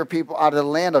brought your people out of the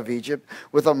land of Egypt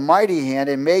with a mighty hand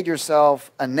and made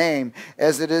yourself a name,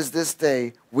 as it is this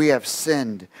day, we have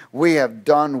sinned. We have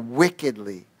done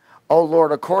wickedly. O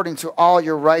Lord, according to all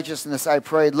your righteousness, I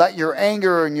pray, let your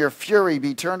anger and your fury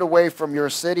be turned away from your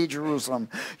city, Jerusalem,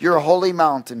 your holy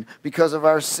mountain, because of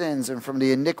our sins and from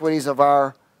the iniquities of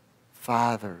our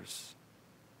fathers.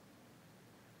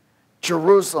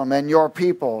 Jerusalem and your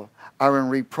people are in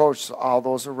reproach to all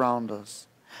those around us.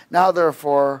 Now,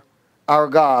 therefore, our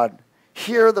God,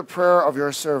 hear the prayer of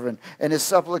your servant and his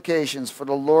supplications. For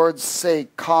the Lord's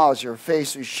sake, cause your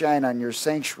face to shine on your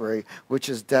sanctuary, which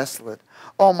is desolate.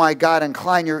 Oh my God,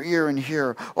 incline your ear and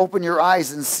hear. Open your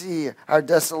eyes and see our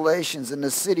desolations in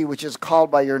the city which is called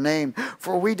by your name.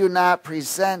 For we do not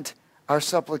present our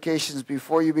supplications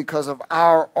before you because of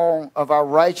our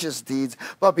righteous deeds,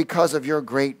 but because of your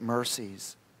great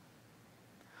mercies.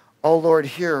 O Lord,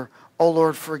 hear. O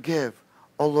Lord, forgive.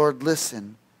 O Lord,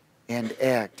 listen and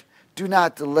act. Do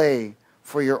not delay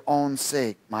for your own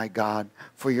sake, my God,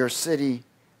 for your city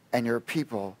and your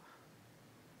people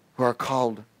who are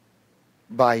called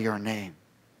by your name.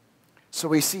 So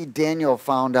we see Daniel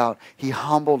found out. He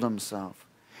humbled himself.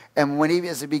 And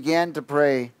as he began to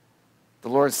pray, the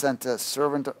Lord sent a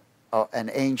servant,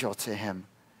 an angel to him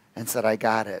and said, I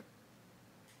got it.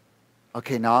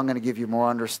 Okay, now I'm going to give you more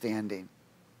understanding.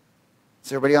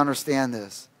 Does everybody understand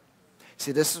this?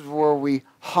 See, this is where we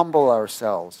humble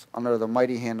ourselves under the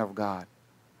mighty hand of God.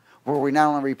 Where we not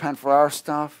only repent for our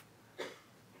stuff,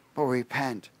 but we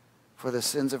repent for the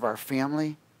sins of our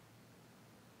family,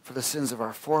 for the sins of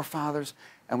our forefathers,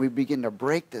 and we begin to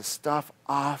break this stuff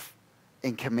off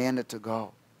and command it to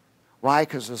go. Why?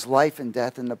 Because there's life and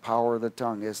death in the power of the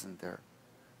tongue, isn't there?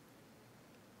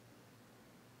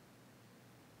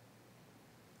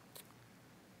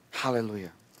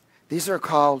 Hallelujah. These are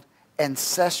called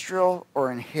ancestral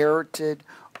or inherited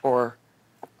or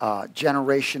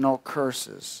generational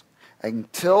curses.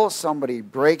 Until somebody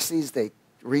breaks these, they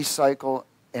recycle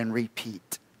and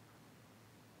repeat.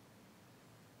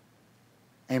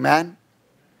 Amen?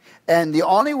 And the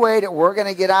only way that we're going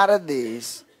to get out of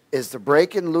these is to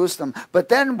break and loose them. But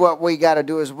then what we got to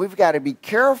do is we've got to be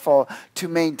careful to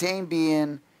maintain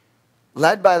being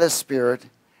led by the Spirit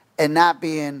and not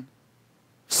being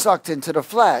sucked into the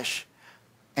flesh.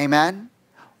 Amen?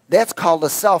 That's called a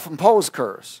self-imposed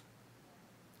curse.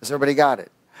 Has everybody got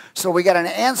it? So we got an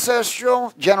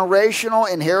ancestral, generational,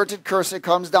 inherited curse that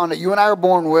comes down that you and I are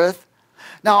born with.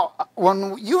 Now,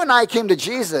 when you and I came to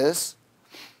Jesus,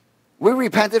 we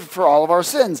repented for all of our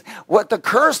sins. What the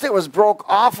curse that was broke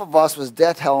off of us was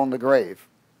death, hell, and the grave.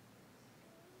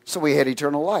 So we had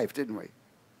eternal life, didn't we?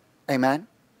 Amen?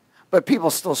 But people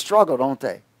still struggle, don't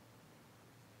they?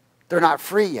 They're not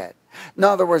free yet. In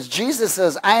other words, Jesus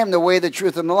says, I am the way, the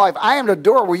truth, and the life. I am the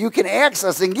door where you can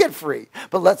access and get free.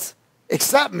 But let's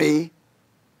accept me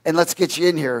and let's get you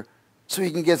in here so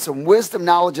you can get some wisdom,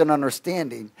 knowledge, and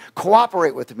understanding.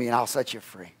 Cooperate with me and I'll set you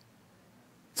free.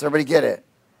 Does everybody get it?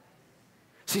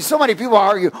 See, so many people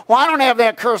argue, well, I don't have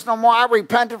that curse no more. I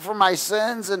repented for my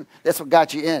sins, and that's what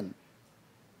got you in.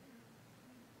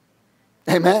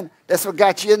 Amen? That's what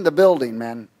got you in the building,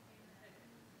 man.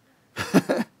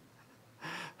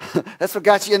 That's what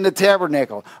got you in the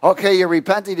tabernacle. Okay, you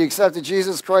repented, you accepted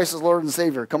Jesus Christ as Lord and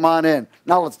Savior. Come on in.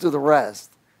 Now let's do the rest.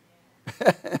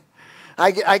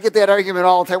 I get that argument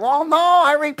all the time. Well, no,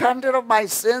 I repented of my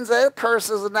sins. That curse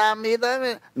is not me.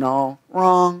 No,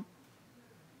 wrong.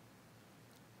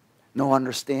 No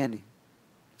understanding.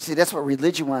 See, that's what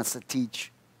religion wants to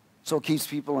teach. So it keeps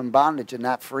people in bondage and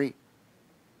not free.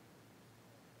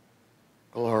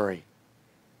 Glory.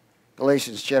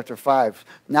 Galatians chapter 5.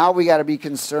 Now we got to be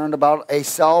concerned about a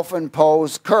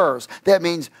self-imposed curse. That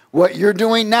means what you're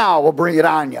doing now will bring it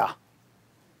on you.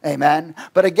 Amen.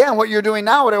 But again, what you're doing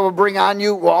now, what it will bring on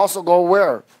you, will also go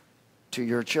where? To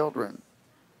your children.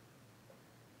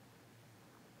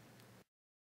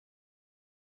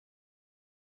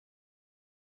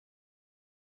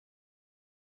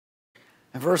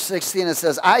 In verse 16 it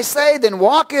says, I say, then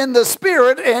walk in the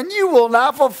Spirit, and you will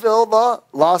not fulfill the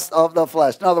lust of the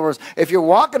flesh. In other words, if you're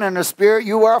walking in the Spirit,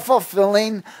 you are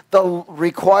fulfilling the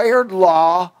required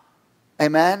law,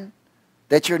 amen,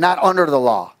 that you're not under the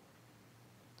law.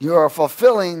 You are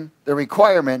fulfilling the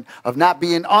requirement of not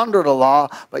being under the law,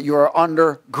 but you are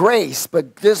under grace.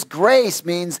 But this grace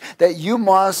means that you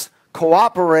must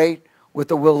cooperate with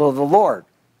the will of the Lord.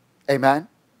 Amen?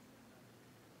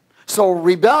 So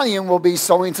rebellion will be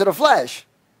sowing to the flesh.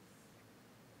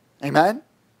 Amen?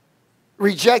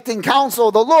 rejecting counsel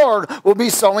of the Lord will be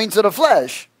sowing to the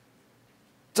flesh.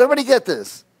 Does everybody get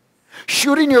this?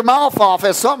 Shooting your mouth off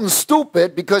as something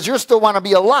stupid because you still want to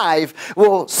be alive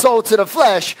will sow to the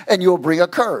flesh and you'll bring a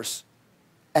curse.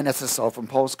 And it's a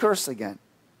self-imposed curse again.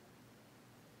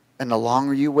 And the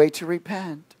longer you wait to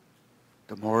repent,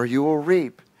 the more you will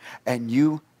reap. And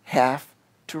you have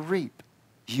to reap.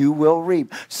 You will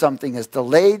reap. Something is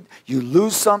delayed. You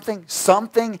lose something.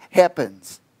 Something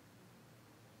happens.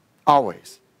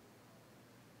 Always.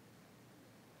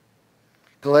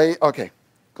 Okay.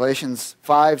 Galatians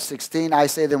 5:16, I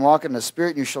say then walk in the Spirit,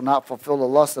 and you shall not fulfill the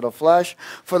lust of the flesh.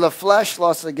 For the flesh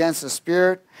lusts against the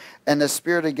Spirit, and the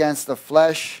Spirit against the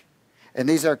flesh. And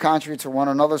these are contrary to one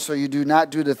another, so you do not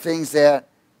do the things that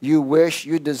you wish,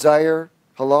 you desire.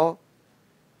 Hello?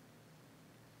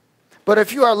 But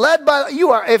if you are led by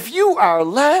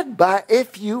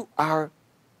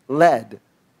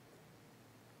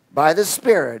the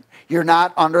Spirit, you're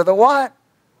not under the what?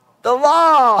 The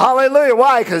law. Hallelujah.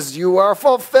 Why? Because you are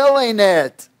fulfilling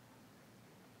it.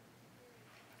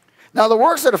 Now, the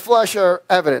works of the flesh are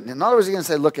evident. In other words, you're going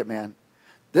to say, look at man,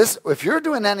 if you're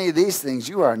doing any of these things,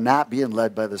 you are not being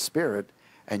led by the Spirit,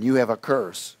 and you have a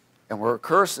curse. And where a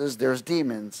curse is, there's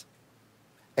demons,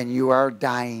 and you are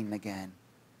dying again.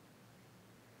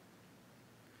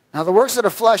 Now, the works of the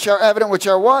flesh are evident, which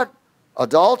are what?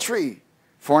 Adultery,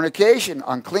 fornication,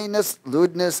 uncleanness,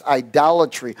 lewdness,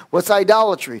 idolatry. What's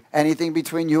idolatry? Anything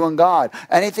between you and God.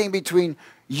 Anything between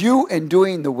you and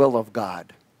doing the will of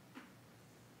God.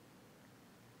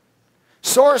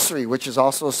 Sorcery, which is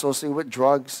also associated with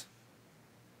drugs.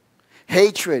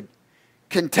 Hatred,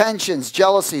 contentions,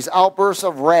 jealousies, outbursts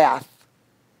of wrath.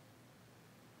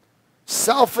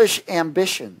 Selfish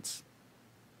ambitions.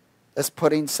 That's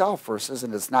putting self first,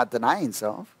 isn't it? It's not denying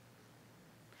self.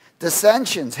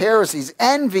 Dissensions, heresies,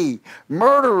 envy,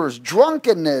 murderers,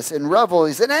 drunkenness, and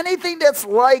revelries, and anything that's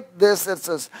like this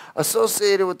that's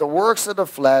associated with the works of the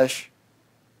flesh,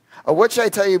 of which I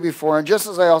tell you before, and just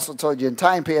as I also told you in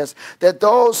time past, that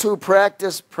those who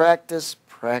practice,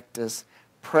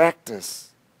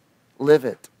 live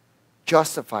it,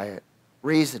 justify it,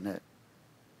 reason it,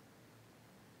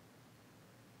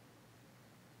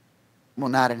 will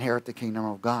not inherit the kingdom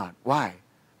of God. Why?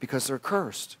 Because they're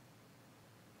cursed.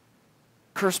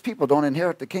 Cursed people don't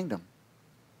inherit the kingdom.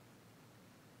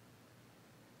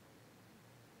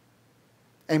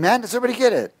 Amen? Does everybody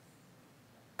get it?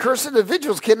 Cursed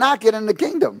individuals cannot get in the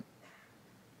kingdom.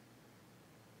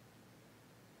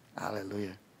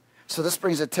 Hallelujah. So this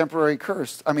brings a temporary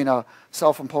curse. A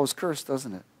self-imposed curse,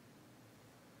 doesn't it?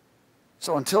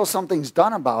 So until something's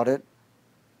done about it,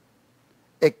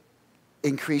 it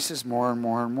increases more and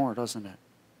more and more, doesn't it?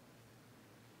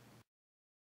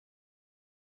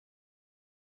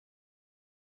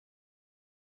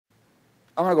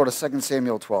 I'm going to go to 2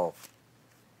 Samuel 12.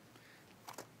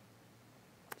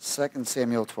 2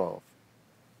 Samuel 12.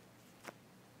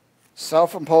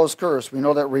 Self-imposed curse. We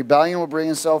know that rebellion will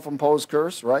bring a self-imposed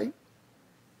curse, right?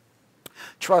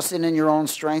 Trusting in your own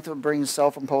strength will bring a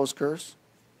self-imposed curse.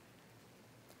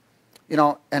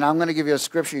 And I'm going to give you a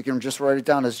scripture. You can just write it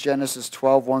down. It's Genesis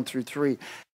 12, 1 through 3.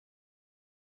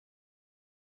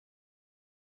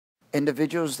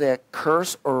 Individuals that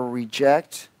curse or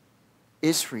reject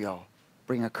Israel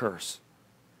bring a curse.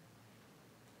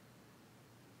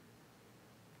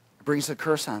 It brings a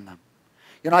curse on them.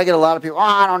 I get a lot of people,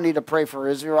 I don't need to pray for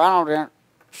Israel.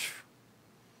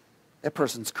 That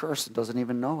person's cursed and doesn't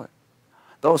even know it.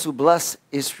 Those who bless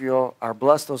Israel are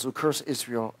blessed. Those who curse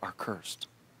Israel are cursed.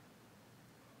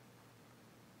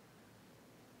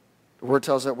 The word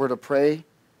tells us that we're to pray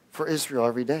for Israel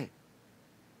every day.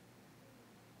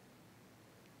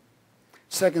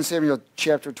 2 Samuel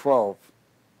chapter 12.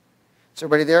 Is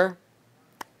everybody there?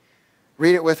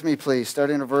 Read it with me, please,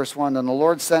 starting at verse 1. Then the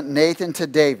Lord sent Nathan to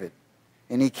David,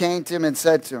 and he came to him and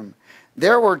said to him,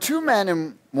 there were two men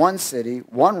in one city,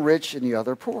 one rich and the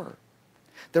other poor.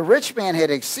 The rich man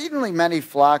had exceedingly many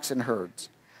flocks and herds,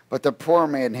 but the poor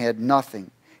man had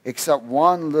nothing except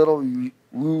one little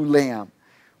ewe lamb,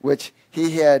 which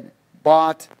he had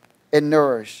bought and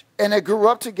nourished. And it grew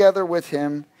up together with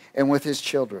him and with his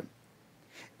children.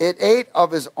 It ate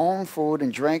of his own food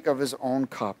and drank of his own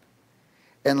cup,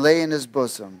 and lay in his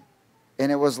bosom,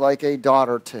 and it was like a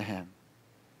daughter to him.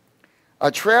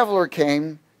 A traveler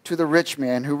came to the rich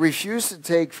man, who refused to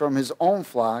take from his own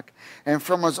flock and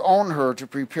from his own herd to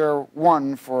prepare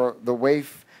one for the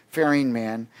wayfaring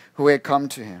man who had come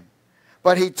to him.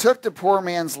 But he took the poor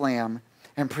man's lamb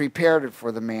and prepared it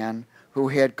for the man who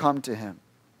had come to him.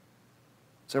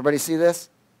 Does everybody see this?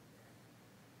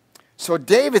 So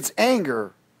David's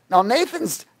anger. Now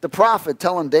Nathan's the prophet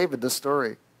telling David this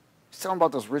story. He's telling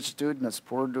about this rich dude and this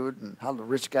poor dude and how the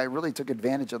rich guy really took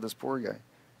advantage of this poor guy.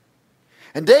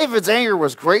 And David's anger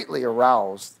was greatly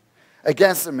aroused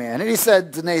against the man. And he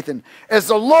said to Nathan, as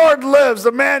the Lord lives,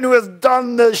 the man who has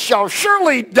done this shall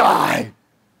surely die.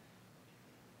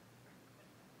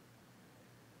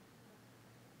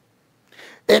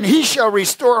 And he shall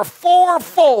restore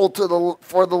fourfold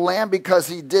for the land because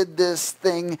he did this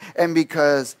thing and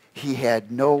because he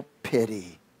had no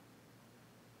pity.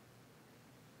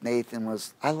 Nathan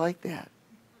was, I like that.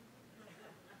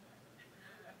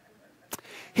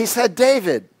 He said,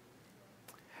 David,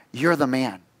 you're the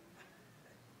man.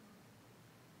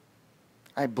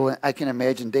 I can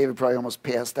imagine David probably almost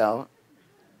passed out.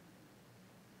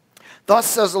 Thus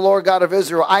says the Lord God of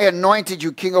Israel, I anointed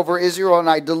you king over Israel, and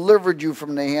I delivered you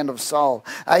from the hand of Saul.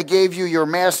 I gave you your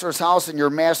master's house and your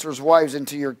master's wives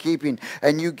into your keeping,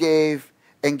 and gave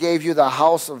you the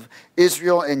house of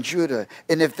Israel and Judah.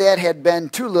 And if that had been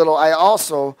too little, I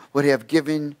also would have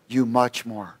given you much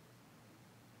more.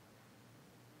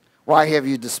 Why have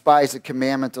you despised the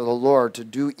commandment of the Lord to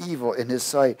do evil in his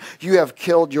sight? You have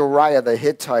killed Uriah the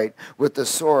Hittite with the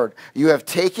sword. You have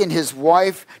taken his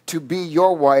wife to be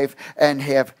your wife and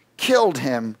have killed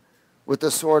him with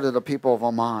the sword of the people of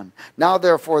Ammon. Now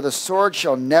therefore the sword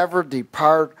shall never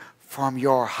depart from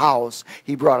your house.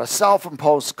 He brought a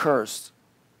self-imposed curse.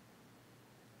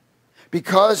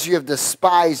 Because you have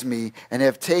despised me and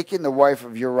have taken the wife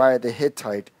of Uriah the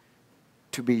Hittite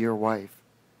to be your wife.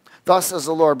 Thus says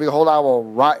the Lord, behold, I will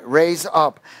raise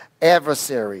up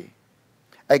adversary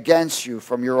against you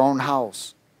from your own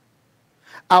house.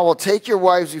 I will take your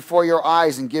wives before your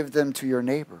eyes and give them to your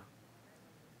neighbor.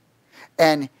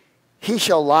 And he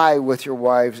shall lie with your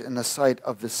wives in the sight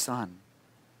of the sun.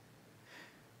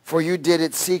 For you did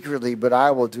it secretly, but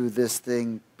I will do this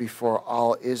thing before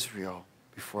all Israel,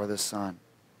 before the sun.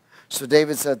 So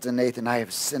David said to Nathan, I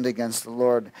have sinned against the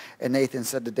Lord. And Nathan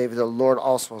said to David, the Lord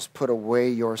also has put away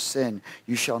your sin.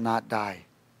 You shall not die.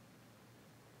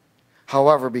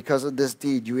 However, because of this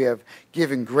deed, you have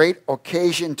given great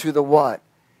occasion to the what?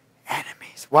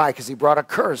 Enemies. Why? Because he brought a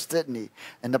curse, didn't he?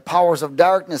 And the powers of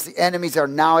darkness, the enemies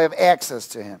now have access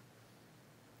to him.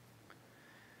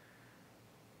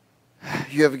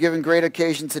 You have given great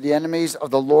occasion to the enemies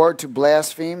of the Lord to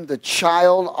blaspheme. The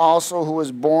child also who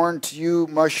is born to you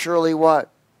must surely what?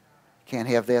 Can't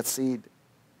have that seed.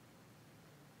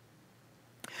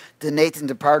 Then Nathan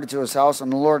departed to his house,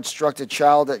 and the Lord struck the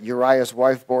child that Uriah's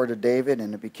wife bore to David,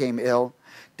 and it became ill.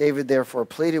 David therefore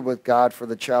pleaded with God for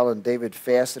the child, and David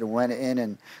fasted and went in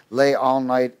and lay all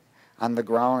night on the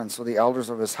ground. And so the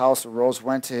elders of his house arose,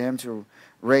 went to him to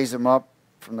raise him up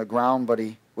from the ground, but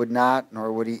he would not,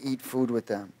 nor would he eat food with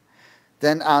them.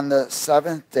 Then on the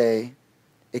seventh day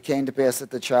it came to pass that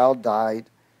the child died,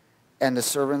 and the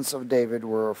servants of David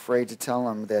were afraid to tell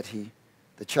him that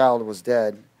the child was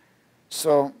dead.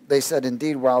 So they said,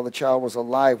 indeed, while the child was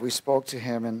alive, we spoke to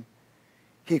him, and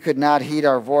he could not heed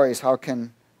our voice. How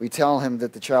can we tell him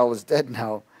that the child is dead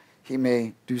now? He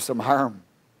may do some harm.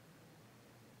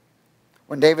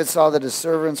 When David saw that his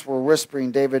servants were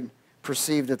whispering, David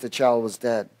perceived that the child was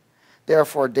dead.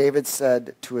 Therefore David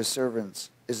said to his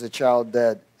servants, is the child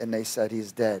dead? And they said,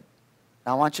 he's dead.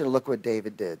 Now I want you to look what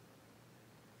David did.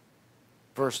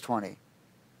 Verse 20.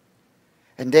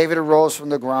 And David arose from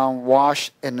the ground,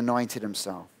 washed and anointed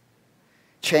himself,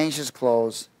 changed his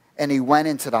clothes, and he went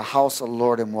into the house of the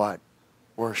Lord and what?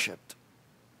 Worshipped.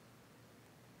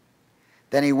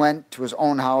 Then he went to his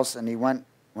own house, and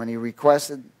when he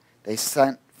requested, they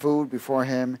sent food before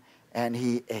him, and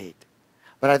he ate.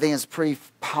 But I think it's pretty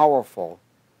powerful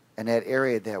in that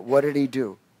area that what did he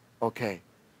do? Okay,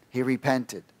 he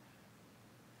repented.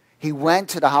 He went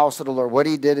to the house of the Lord. What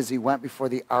he did is he went before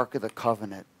the Ark of the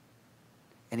Covenant,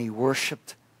 and he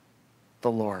worshiped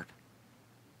the Lord.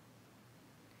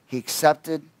 He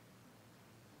accepted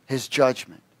his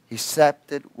judgment. He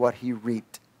accepted what he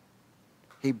reaped.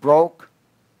 He broke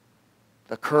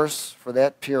the curse for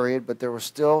that period, but there was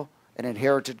still an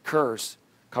inherited curse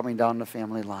coming down the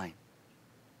family line.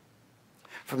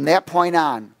 From that point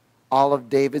on, all of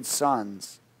David's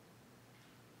sons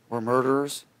were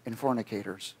murderers and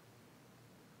fornicators.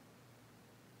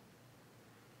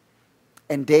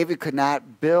 And David could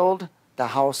not build the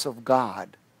house of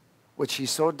God, which he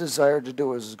so desired to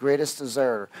do. His greatest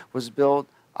desire was build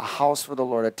a house for the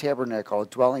Lord, a tabernacle, a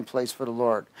dwelling place for the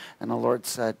Lord. And the Lord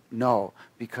said, no,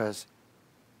 because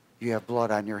you have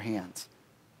blood on your hands.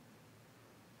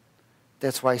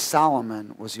 That's why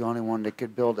Solomon was the only one that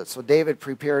could build it. So David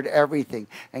prepared everything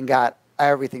and got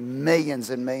everything, millions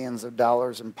and millions of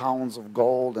dollars and pounds of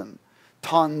gold and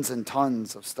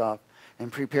tons of stuff,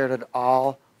 and prepared it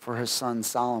all for his son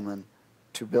Solomon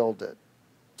to build it.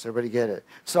 Does everybody get it?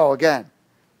 So again,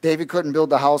 David couldn't build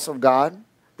the house of God,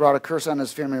 brought a curse on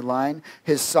his family line.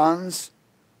 His sons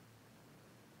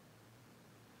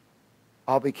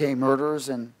all became murderers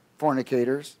and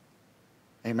fornicators.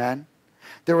 Amen.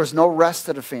 There was no rest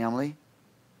to the family.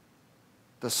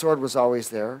 The sword was always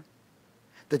there.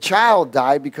 The child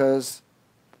died because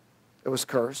it was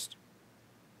cursed.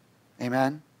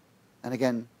 Amen. And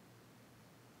again,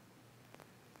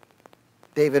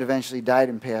 David eventually died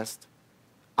and passed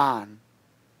on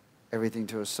everything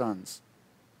to his sons.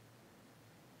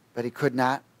 But he could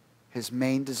not. His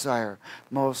main desire,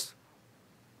 most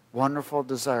wonderful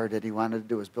desire that he wanted to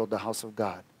do was build the house of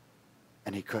God.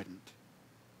 And he couldn't.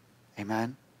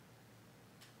 Amen.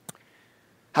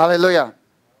 Hallelujah.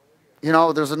 You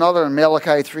know, there's another in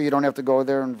Malachi 3. You don't have to go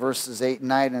there, in verses 8 and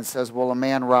 9. And it says, will a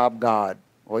man rob God?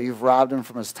 Well, you've robbed him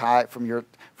from his tithe,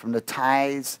 from the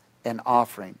tithes and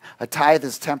offering. A tithe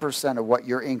is 10% of what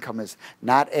your income is,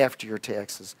 not after your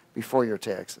taxes, before your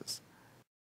taxes.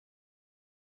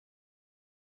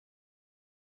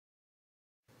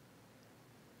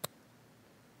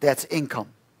 That's income.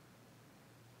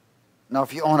 Now,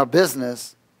 if you own a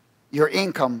business, your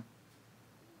income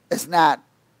is not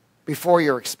before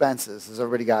your expenses. Has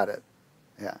everybody got it?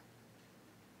 Yeah.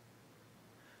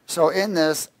 So in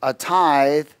this, a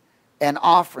tithe and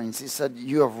offerings, he said,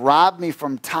 you have robbed me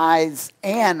from tithes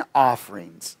and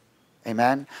offerings.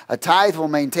 Amen. A tithe will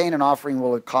maintain, an offering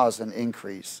will cause an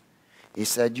increase. He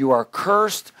said, you are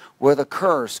cursed with a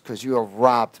curse because you have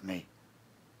robbed me.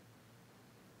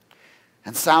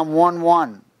 And Psalm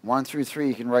 1:1, 1 through 3,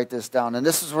 you can write this down. And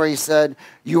this is where he said,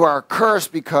 you are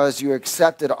cursed because you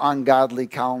accepted ungodly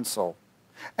counsel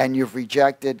and you've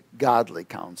rejected godly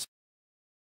counsel.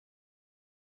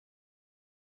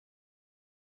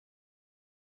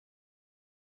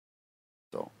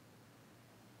 So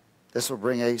this will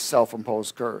bring a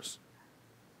self-imposed curse.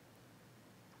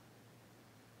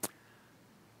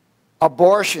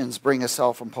 Abortions bring a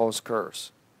self-imposed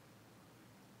curse.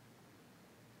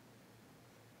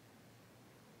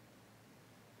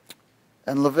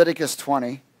 In Leviticus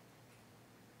 20,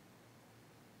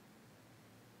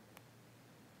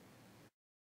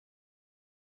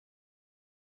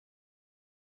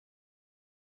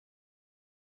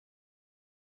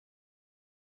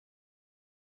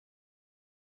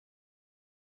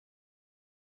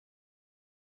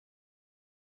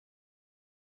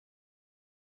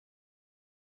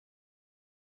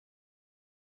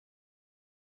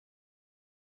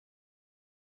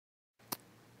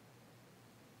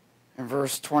 in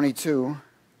verse 22,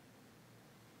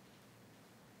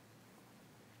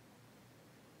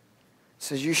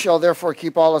 says, you shall therefore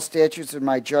keep all the statutes of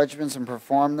my judgments and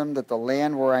perform them, that the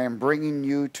land where I am bringing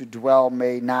you to dwell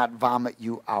may not vomit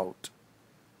you out.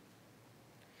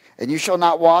 And you shall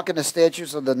not walk in the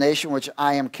statutes of the nation which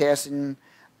I am casting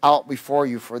out before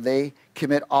you, for they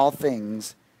commit all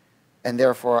things, and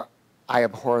therefore I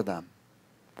abhor them.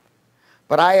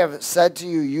 But I have said to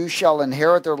you, you shall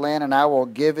inherit their land, and I will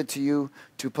give it to you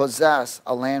to possess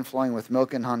a land flowing with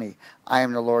milk and honey. I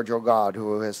am the Lord your God,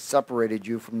 who has separated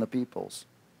you from the peoples.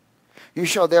 You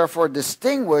shall therefore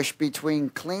distinguish between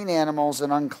clean animals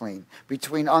and unclean,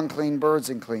 between unclean birds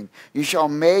and clean. You shall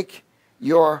make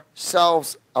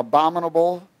yourselves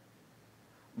abominable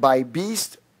by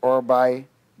beast or by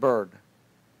bird,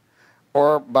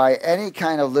 or by any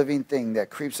kind of living thing that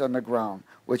creeps on the ground,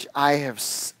 which I have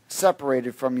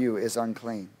separated from you is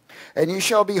unclean. And you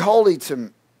shall be holy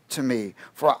to me,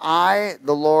 for I,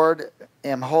 the Lord,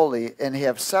 am holy, and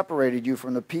have separated you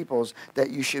from the peoples, that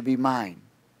you should be mine.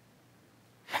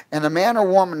 And a man or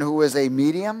woman who is a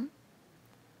medium,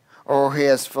 or who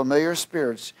has familiar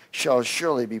spirits, shall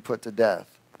surely be put to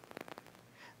death.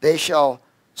 They shall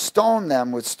stone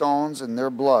them with stones, and their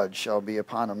blood shall be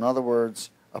upon them. In other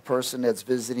words, a person that's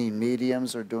visiting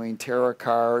mediums or doing tarot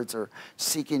cards or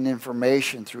seeking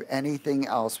information through anything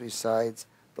else besides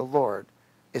the Lord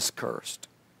is cursed.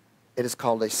 It is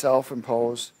called a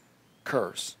self-imposed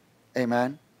curse.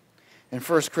 Amen? In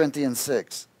 1 Corinthians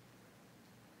 6.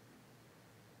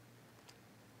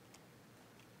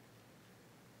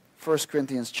 1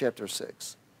 Corinthians chapter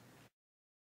 6.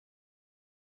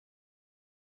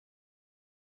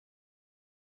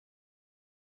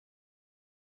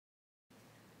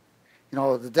 You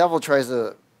know, the devil tries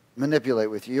to manipulate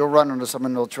with you. You'll run into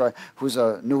someone who's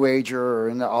a new ager or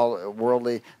in the all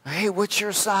worldly. Hey, what's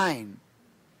your sign?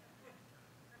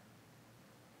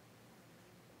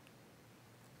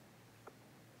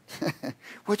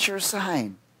 What's your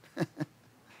sign?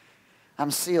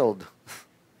 I'm sealed.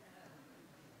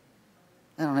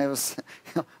 I don't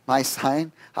have my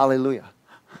sign. Hallelujah.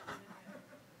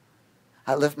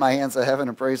 I lift my hands to heaven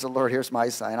and praise the Lord. Here's my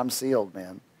sign. I'm sealed,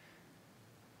 man.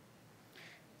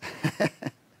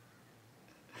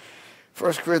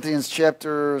 1 Corinthians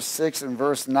chapter 6 and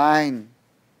verse 9.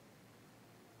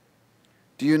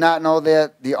 Do you not know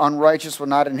that the unrighteous will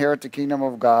not inherit the kingdom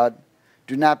of God?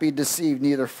 Do not be deceived,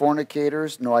 neither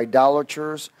fornicators, nor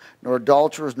idolaters, nor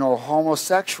adulterers, nor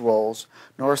homosexuals,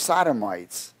 nor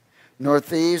sodomites, nor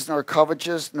thieves, nor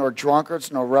covetous, nor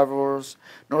drunkards, nor revelers,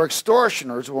 nor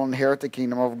extortioners will inherit the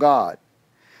kingdom of God.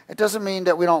 It doesn't mean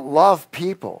that we don't love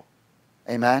people.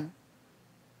 Amen?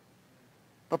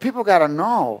 But people got to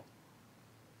know.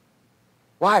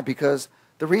 Why? Because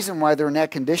the reason why they're in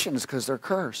that condition is because they're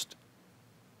cursed.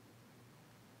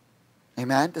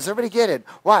 Amen? Does everybody get it?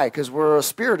 Why? Because where a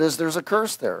spirit is, there's a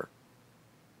curse there.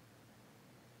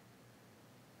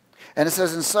 And it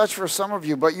says, and such for some of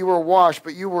you, but you were washed,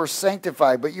 but you were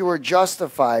sanctified, but you were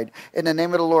justified in the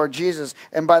name of the Lord Jesus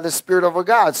and by the Spirit of our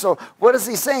God. So what is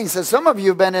he saying? He says, some of you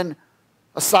have been in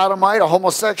a sodomite, a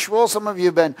homosexual. Some of you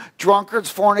have been drunkards,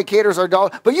 fornicators, or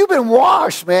adulterers. But you've been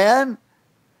washed, man.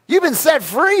 You've been set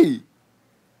free.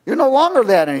 You're no longer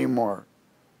that anymore.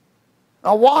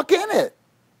 Now walk in it.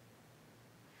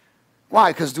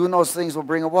 Why? Because doing those things will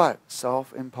bring a what?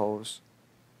 Self-imposed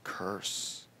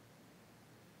curse.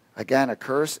 Again, a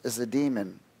curse is a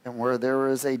demon. And where there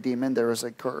is a demon, there is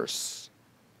a curse.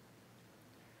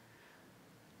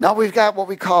 Now we've got what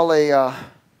we call a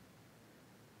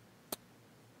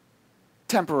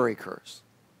temporary curse.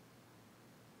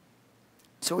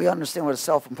 So we understand what a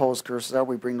self-imposed curses are.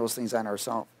 We bring those things on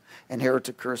ourselves.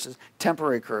 Inherited curses,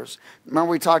 temporary curse. Remember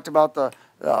we talked about the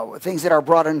things that are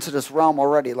brought into this realm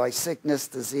already, like sickness,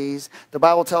 disease. The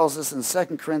Bible tells us in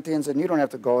 2 Corinthians, and you don't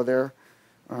have to go there,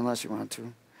 or unless you want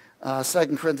to.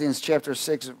 2 Corinthians chapter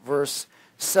 6, verse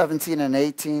 17 and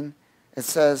 18, it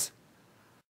says,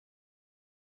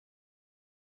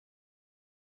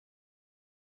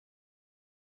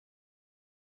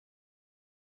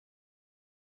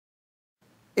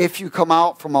 if you come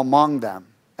out from among them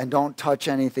and don't touch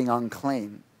anything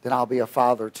unclean, then I'll be a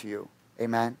father to you.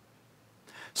 Amen?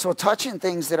 So touching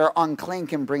things that are unclean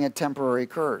can bring a temporary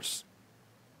curse.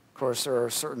 Of course, there are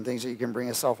certain things that you can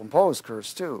bring a self-imposed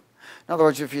curse too. In other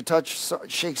words, if you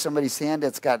shake somebody's hand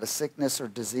that's got a sickness or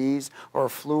disease or a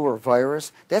flu or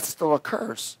virus, that's still a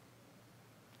curse.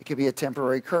 It could be a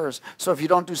temporary curse. So if you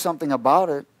don't do something about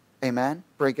it, amen,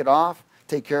 break it off,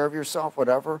 take care of yourself,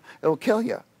 whatever, it'll kill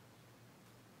you.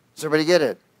 Does everybody get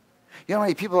it? You know how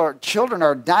many children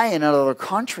are dying in other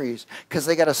countries because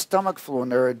they got a stomach flu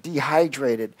and they're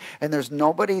dehydrated and there's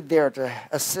nobody there to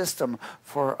assist them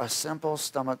for a simple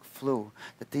stomach flu,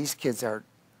 that these kids are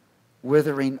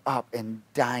withering up and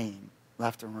dying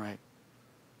left and right.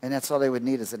 And that's all they would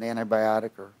need is an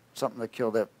antibiotic or something to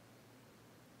kill that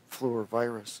flu or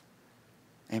virus.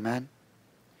 Amen?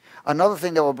 Another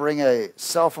thing that will bring a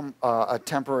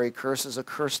temporary curse is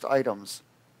accursed items.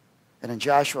 And in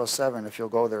Joshua 7, if you'll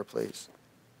go there, please.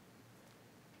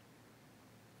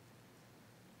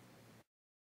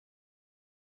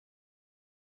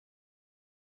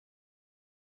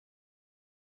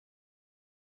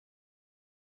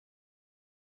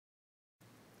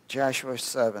 Joshua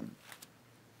 7.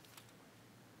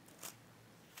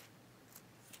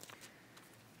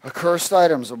 Accursed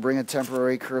items will bring a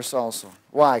temporary curse also.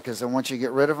 Why? Because then once you get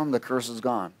rid of them, the curse is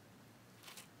gone.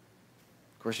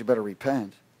 Of course, you better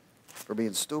repent for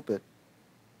being stupid.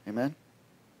 Amen?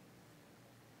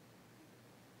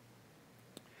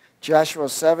 Joshua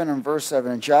 7 and verse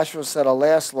 7. And Joshua said,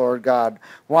 alas, Lord God,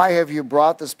 why have you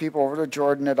brought this people over to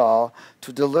Jordan at all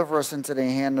to deliver us into the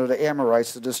hand of the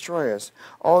Amorites to destroy us?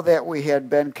 Oh, that we had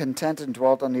been content and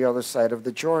dwelt on the other side of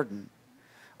the Jordan.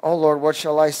 Oh, Lord, what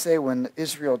shall I say when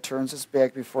Israel turns its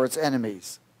back before its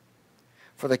enemies?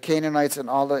 For the Canaanites and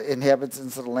all the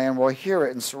inhabitants of the land will hear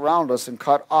it and surround us and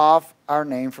cut off our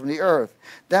name from the earth.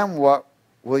 Then what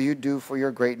will you do for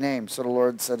your great name? So the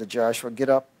Lord said to Joshua, get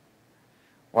up.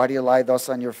 Why do you lie thus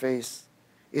on your face?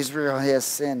 Israel has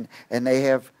sinned, and they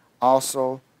have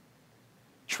also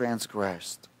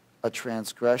transgressed. A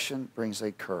transgression brings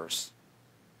a curse.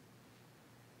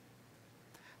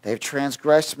 They have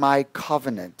transgressed my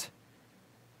covenant,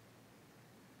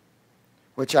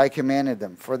 which I commanded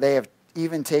them. For they have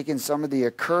even taken some of the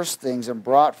accursed things and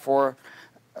brought forth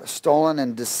stolen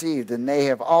and deceived, and they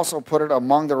have also put it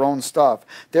among their own stuff.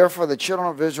 Therefore the children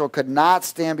of Israel could not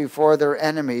stand before their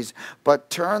enemies, but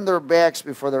turned their backs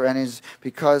before their enemies,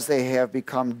 because they have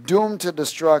become doomed to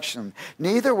destruction.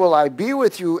 Neither will I be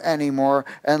with you anymore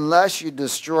unless you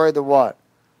destroy the what?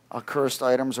 Accursed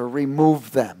items, or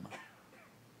remove them.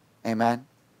 Amen?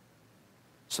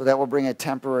 So that will bring a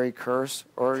temporary curse,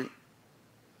 or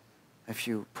If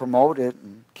you promote it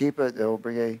and keep it, it will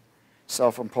bring a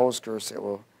self-imposed curse that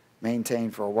will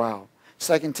maintain for a while.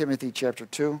 2 Timothy chapter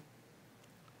 2.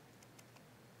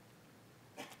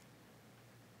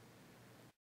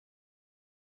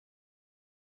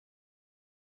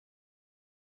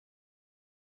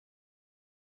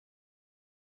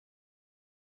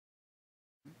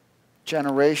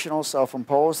 Generational,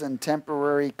 self-imposed, and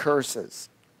temporary curses.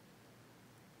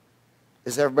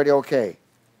 Is everybody okay?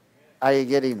 Are you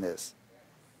getting this?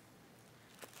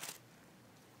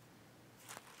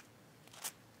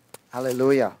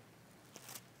 Hallelujah.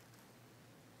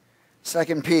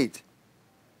 2 Pete,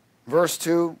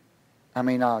 chapter.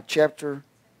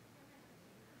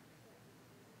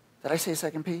 Did I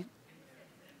say 2 Pete?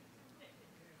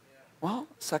 Well,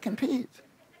 2 Pete.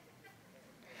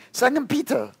 2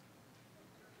 Peter.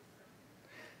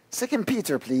 2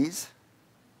 Peter, please.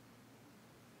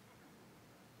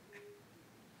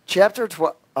 Chapter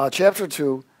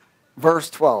 2, verse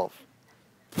 12.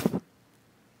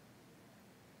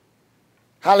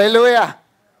 Hallelujah.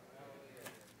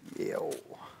 Yo.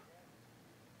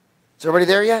 Is everybody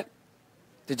there yet?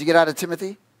 Did you get out of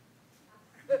Timothy?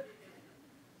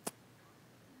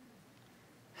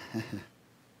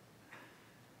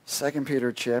 2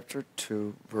 Peter chapter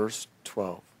 2, verse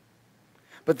 12.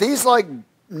 But these, like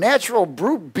natural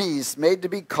brute beasts made to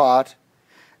be caught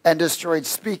and destroyed,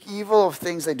 speak evil of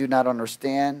things they do not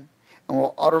understand, and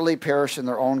will utterly perish in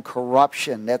their own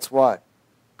corruption. That's what?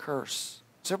 Curse.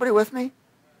 Is everybody with me?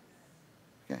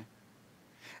 Okay.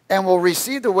 And will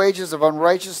receive the wages of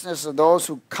unrighteousness of those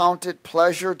who count it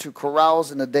pleasure to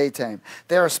carouse in the daytime.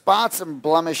 They are spots and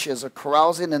blemishes of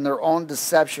carousing in their own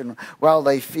deception while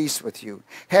they feast with you,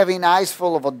 having eyes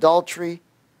full of adultery,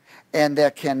 and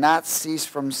that cannot cease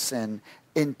from sin,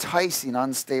 enticing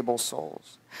unstable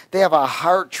souls. They have a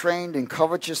heart trained in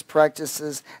covetous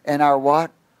practices and are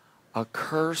what?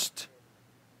 Accursed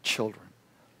children.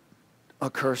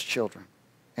 Accursed children.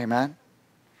 Amen?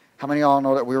 How many of y'all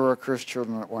know that we were accursed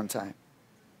children at one time?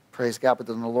 Praise God. But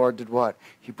then the Lord did what?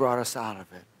 He brought us out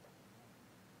of it.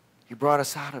 He brought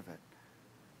us out of it.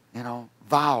 You know,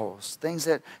 vows, things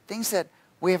that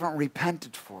we haven't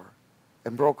repented for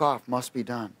and broke off must be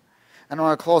done. And I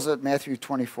want to close at Matthew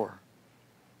 24.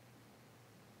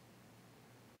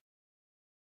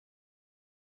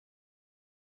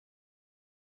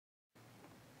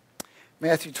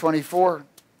 Matthew 24.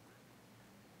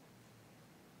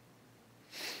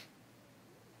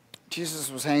 Jesus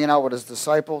was hanging out with his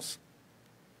disciples.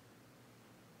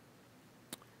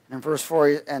 And in verse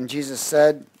 4, and Jesus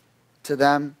said to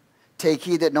them, take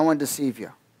heed that no one deceive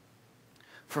you.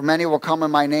 For many will come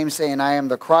in my name, saying, I am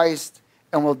the Christ,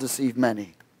 and will deceive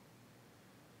many.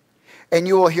 And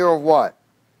you will hear of what?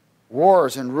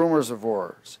 Wars and rumors of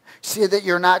wars. See that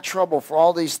you're not troubled, for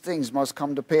all these things must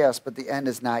come to pass, but the end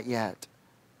is not yet.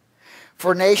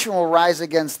 For nation will rise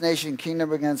against nation,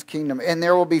 kingdom against kingdom, and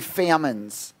there will be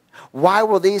famines. Why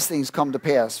will these things come to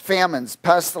pass? Famines,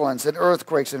 pestilence, and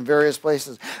earthquakes in various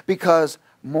places. Because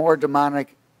more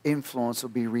demonic influence will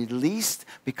be released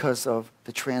because of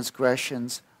the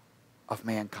transgressions of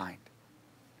mankind.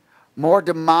 More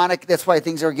demonic, that's why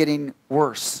things are getting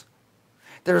worse.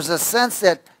 There's a sense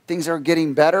that things are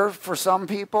getting better for some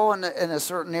people in a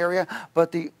certain area,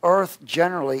 but the earth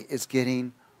generally is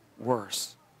getting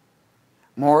worse.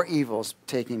 More evils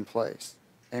taking place.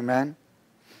 Amen?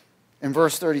 In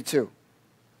verse 32.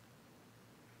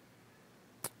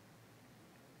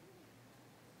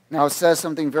 Now it says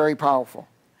something very powerful.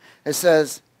 It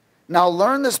says, now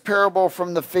learn this parable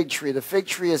from the fig tree. The fig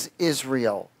tree is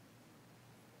Israel.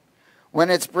 When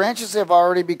its branches have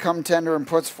already become tender and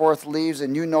puts forth leaves,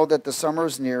 and you know that the summer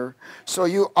is near, so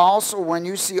you also, when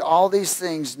you see all these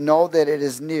things, know that it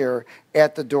is near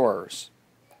at the doors.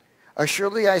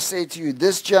 Assuredly I say to you,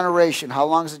 this generation, how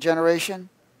long is the generation?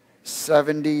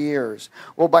 70 years,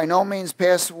 will by no means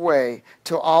pass away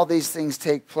till all these things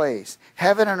take place.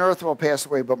 Heaven and earth will pass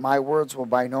away, but my words will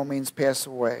by no means pass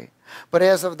away. But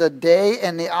as of the day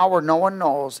and the hour no one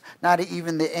knows, not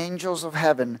even the angels of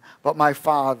heaven, but my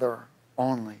Father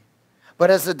only. But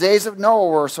as the days of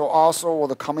Noah were, so also will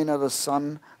the coming of the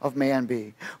Son of Man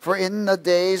be. For in the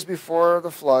days before the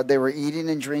flood, they were eating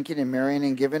and drinking and marrying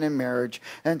and giving in marriage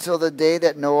until the day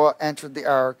that Noah entered the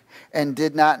ark, and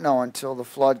did not know until the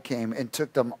flood came and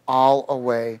took them all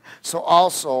away. So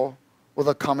also will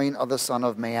the coming of the Son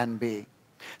of Man be.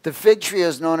 The fig tree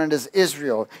is known as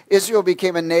Israel. Israel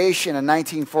became a nation in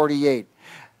 1948.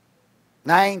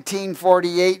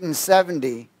 1948 and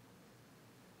 70.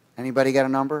 Anybody got a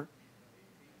number?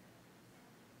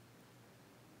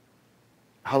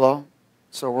 Hello?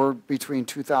 So we're between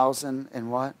 2000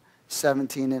 and what?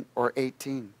 17 or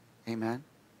 18. Amen.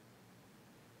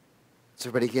 Does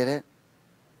everybody get it?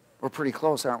 We're pretty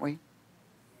close, aren't we?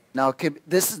 Now,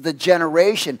 this is the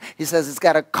generation. He says it's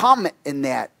got to come in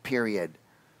that period.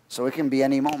 So it can be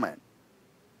any moment.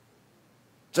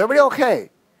 Is everybody okay?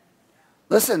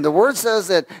 Listen, the word says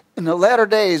that in the latter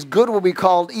days, good will be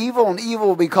called evil and evil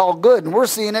will be called good. And we're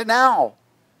seeing it now.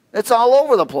 It's all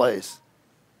over the place.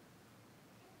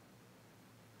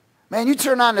 Man, you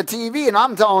turn on the TV and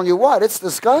I'm telling you what, it's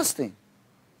disgusting.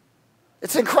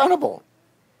 It's incredible,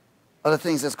 of the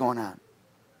things that's going on.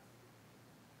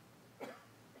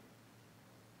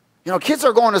 You know, kids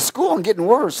are going to school and getting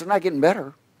worse. They're not getting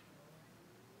better.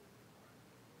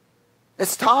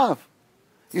 It's tough.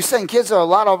 You're saying kids are a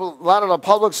lot of the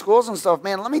public schools and stuff.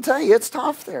 Man, let me tell you, it's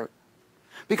tough there.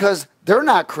 Because they're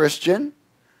not Christian.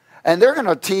 And they're going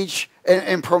to teach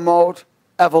and promote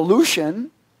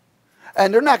evolution.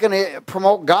 And they're not going to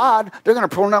promote God. They're going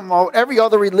to promote every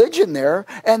other religion there.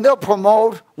 And they'll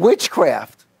promote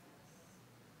witchcraft.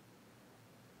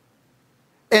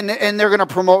 And they're going to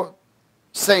promote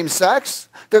same sex.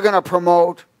 They're going to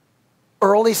promote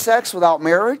early sex without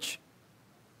marriage.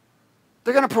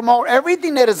 They're going to promote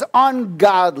everything that is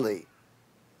ungodly.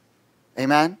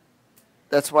 Amen?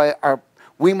 That's why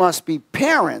we must be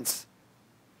parents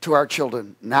to our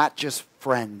children, not just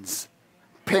friends.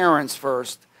 Parents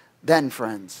first, then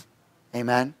friends.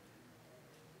 Amen?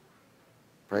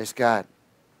 Praise God.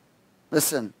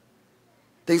 Listen,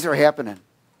 things are happening.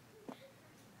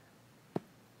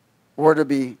 We're to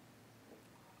be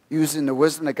using the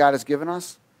wisdom that God has given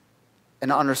us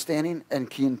and understanding and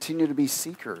continue to be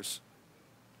seekers.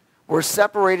 We're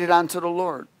separated unto the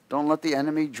Lord. Don't let the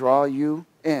enemy draw you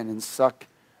in and suck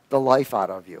the life out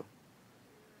of you.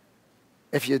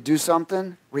 If you do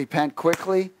something, repent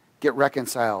quickly, get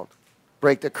reconciled.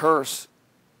 Break the curse.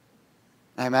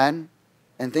 Amen?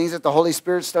 And things that the Holy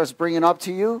Spirit starts bringing up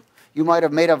to you, you might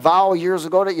have made a vow years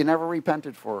ago that you never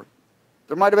repented for.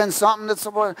 There might have been something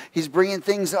that he's bringing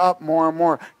things up more and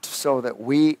more so that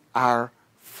we are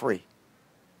free,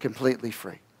 completely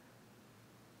free.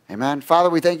 Amen. Father,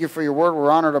 we thank you for your word.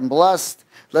 We're honored and blessed.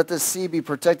 Let this seed be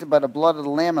protected by the blood of the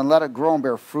Lamb and let it grow and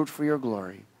bear fruit for your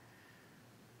glory.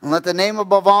 And let the name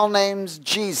above all names,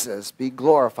 Jesus, be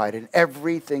glorified in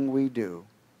everything we do.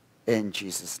 In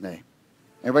Jesus' name.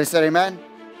 Everybody said amen?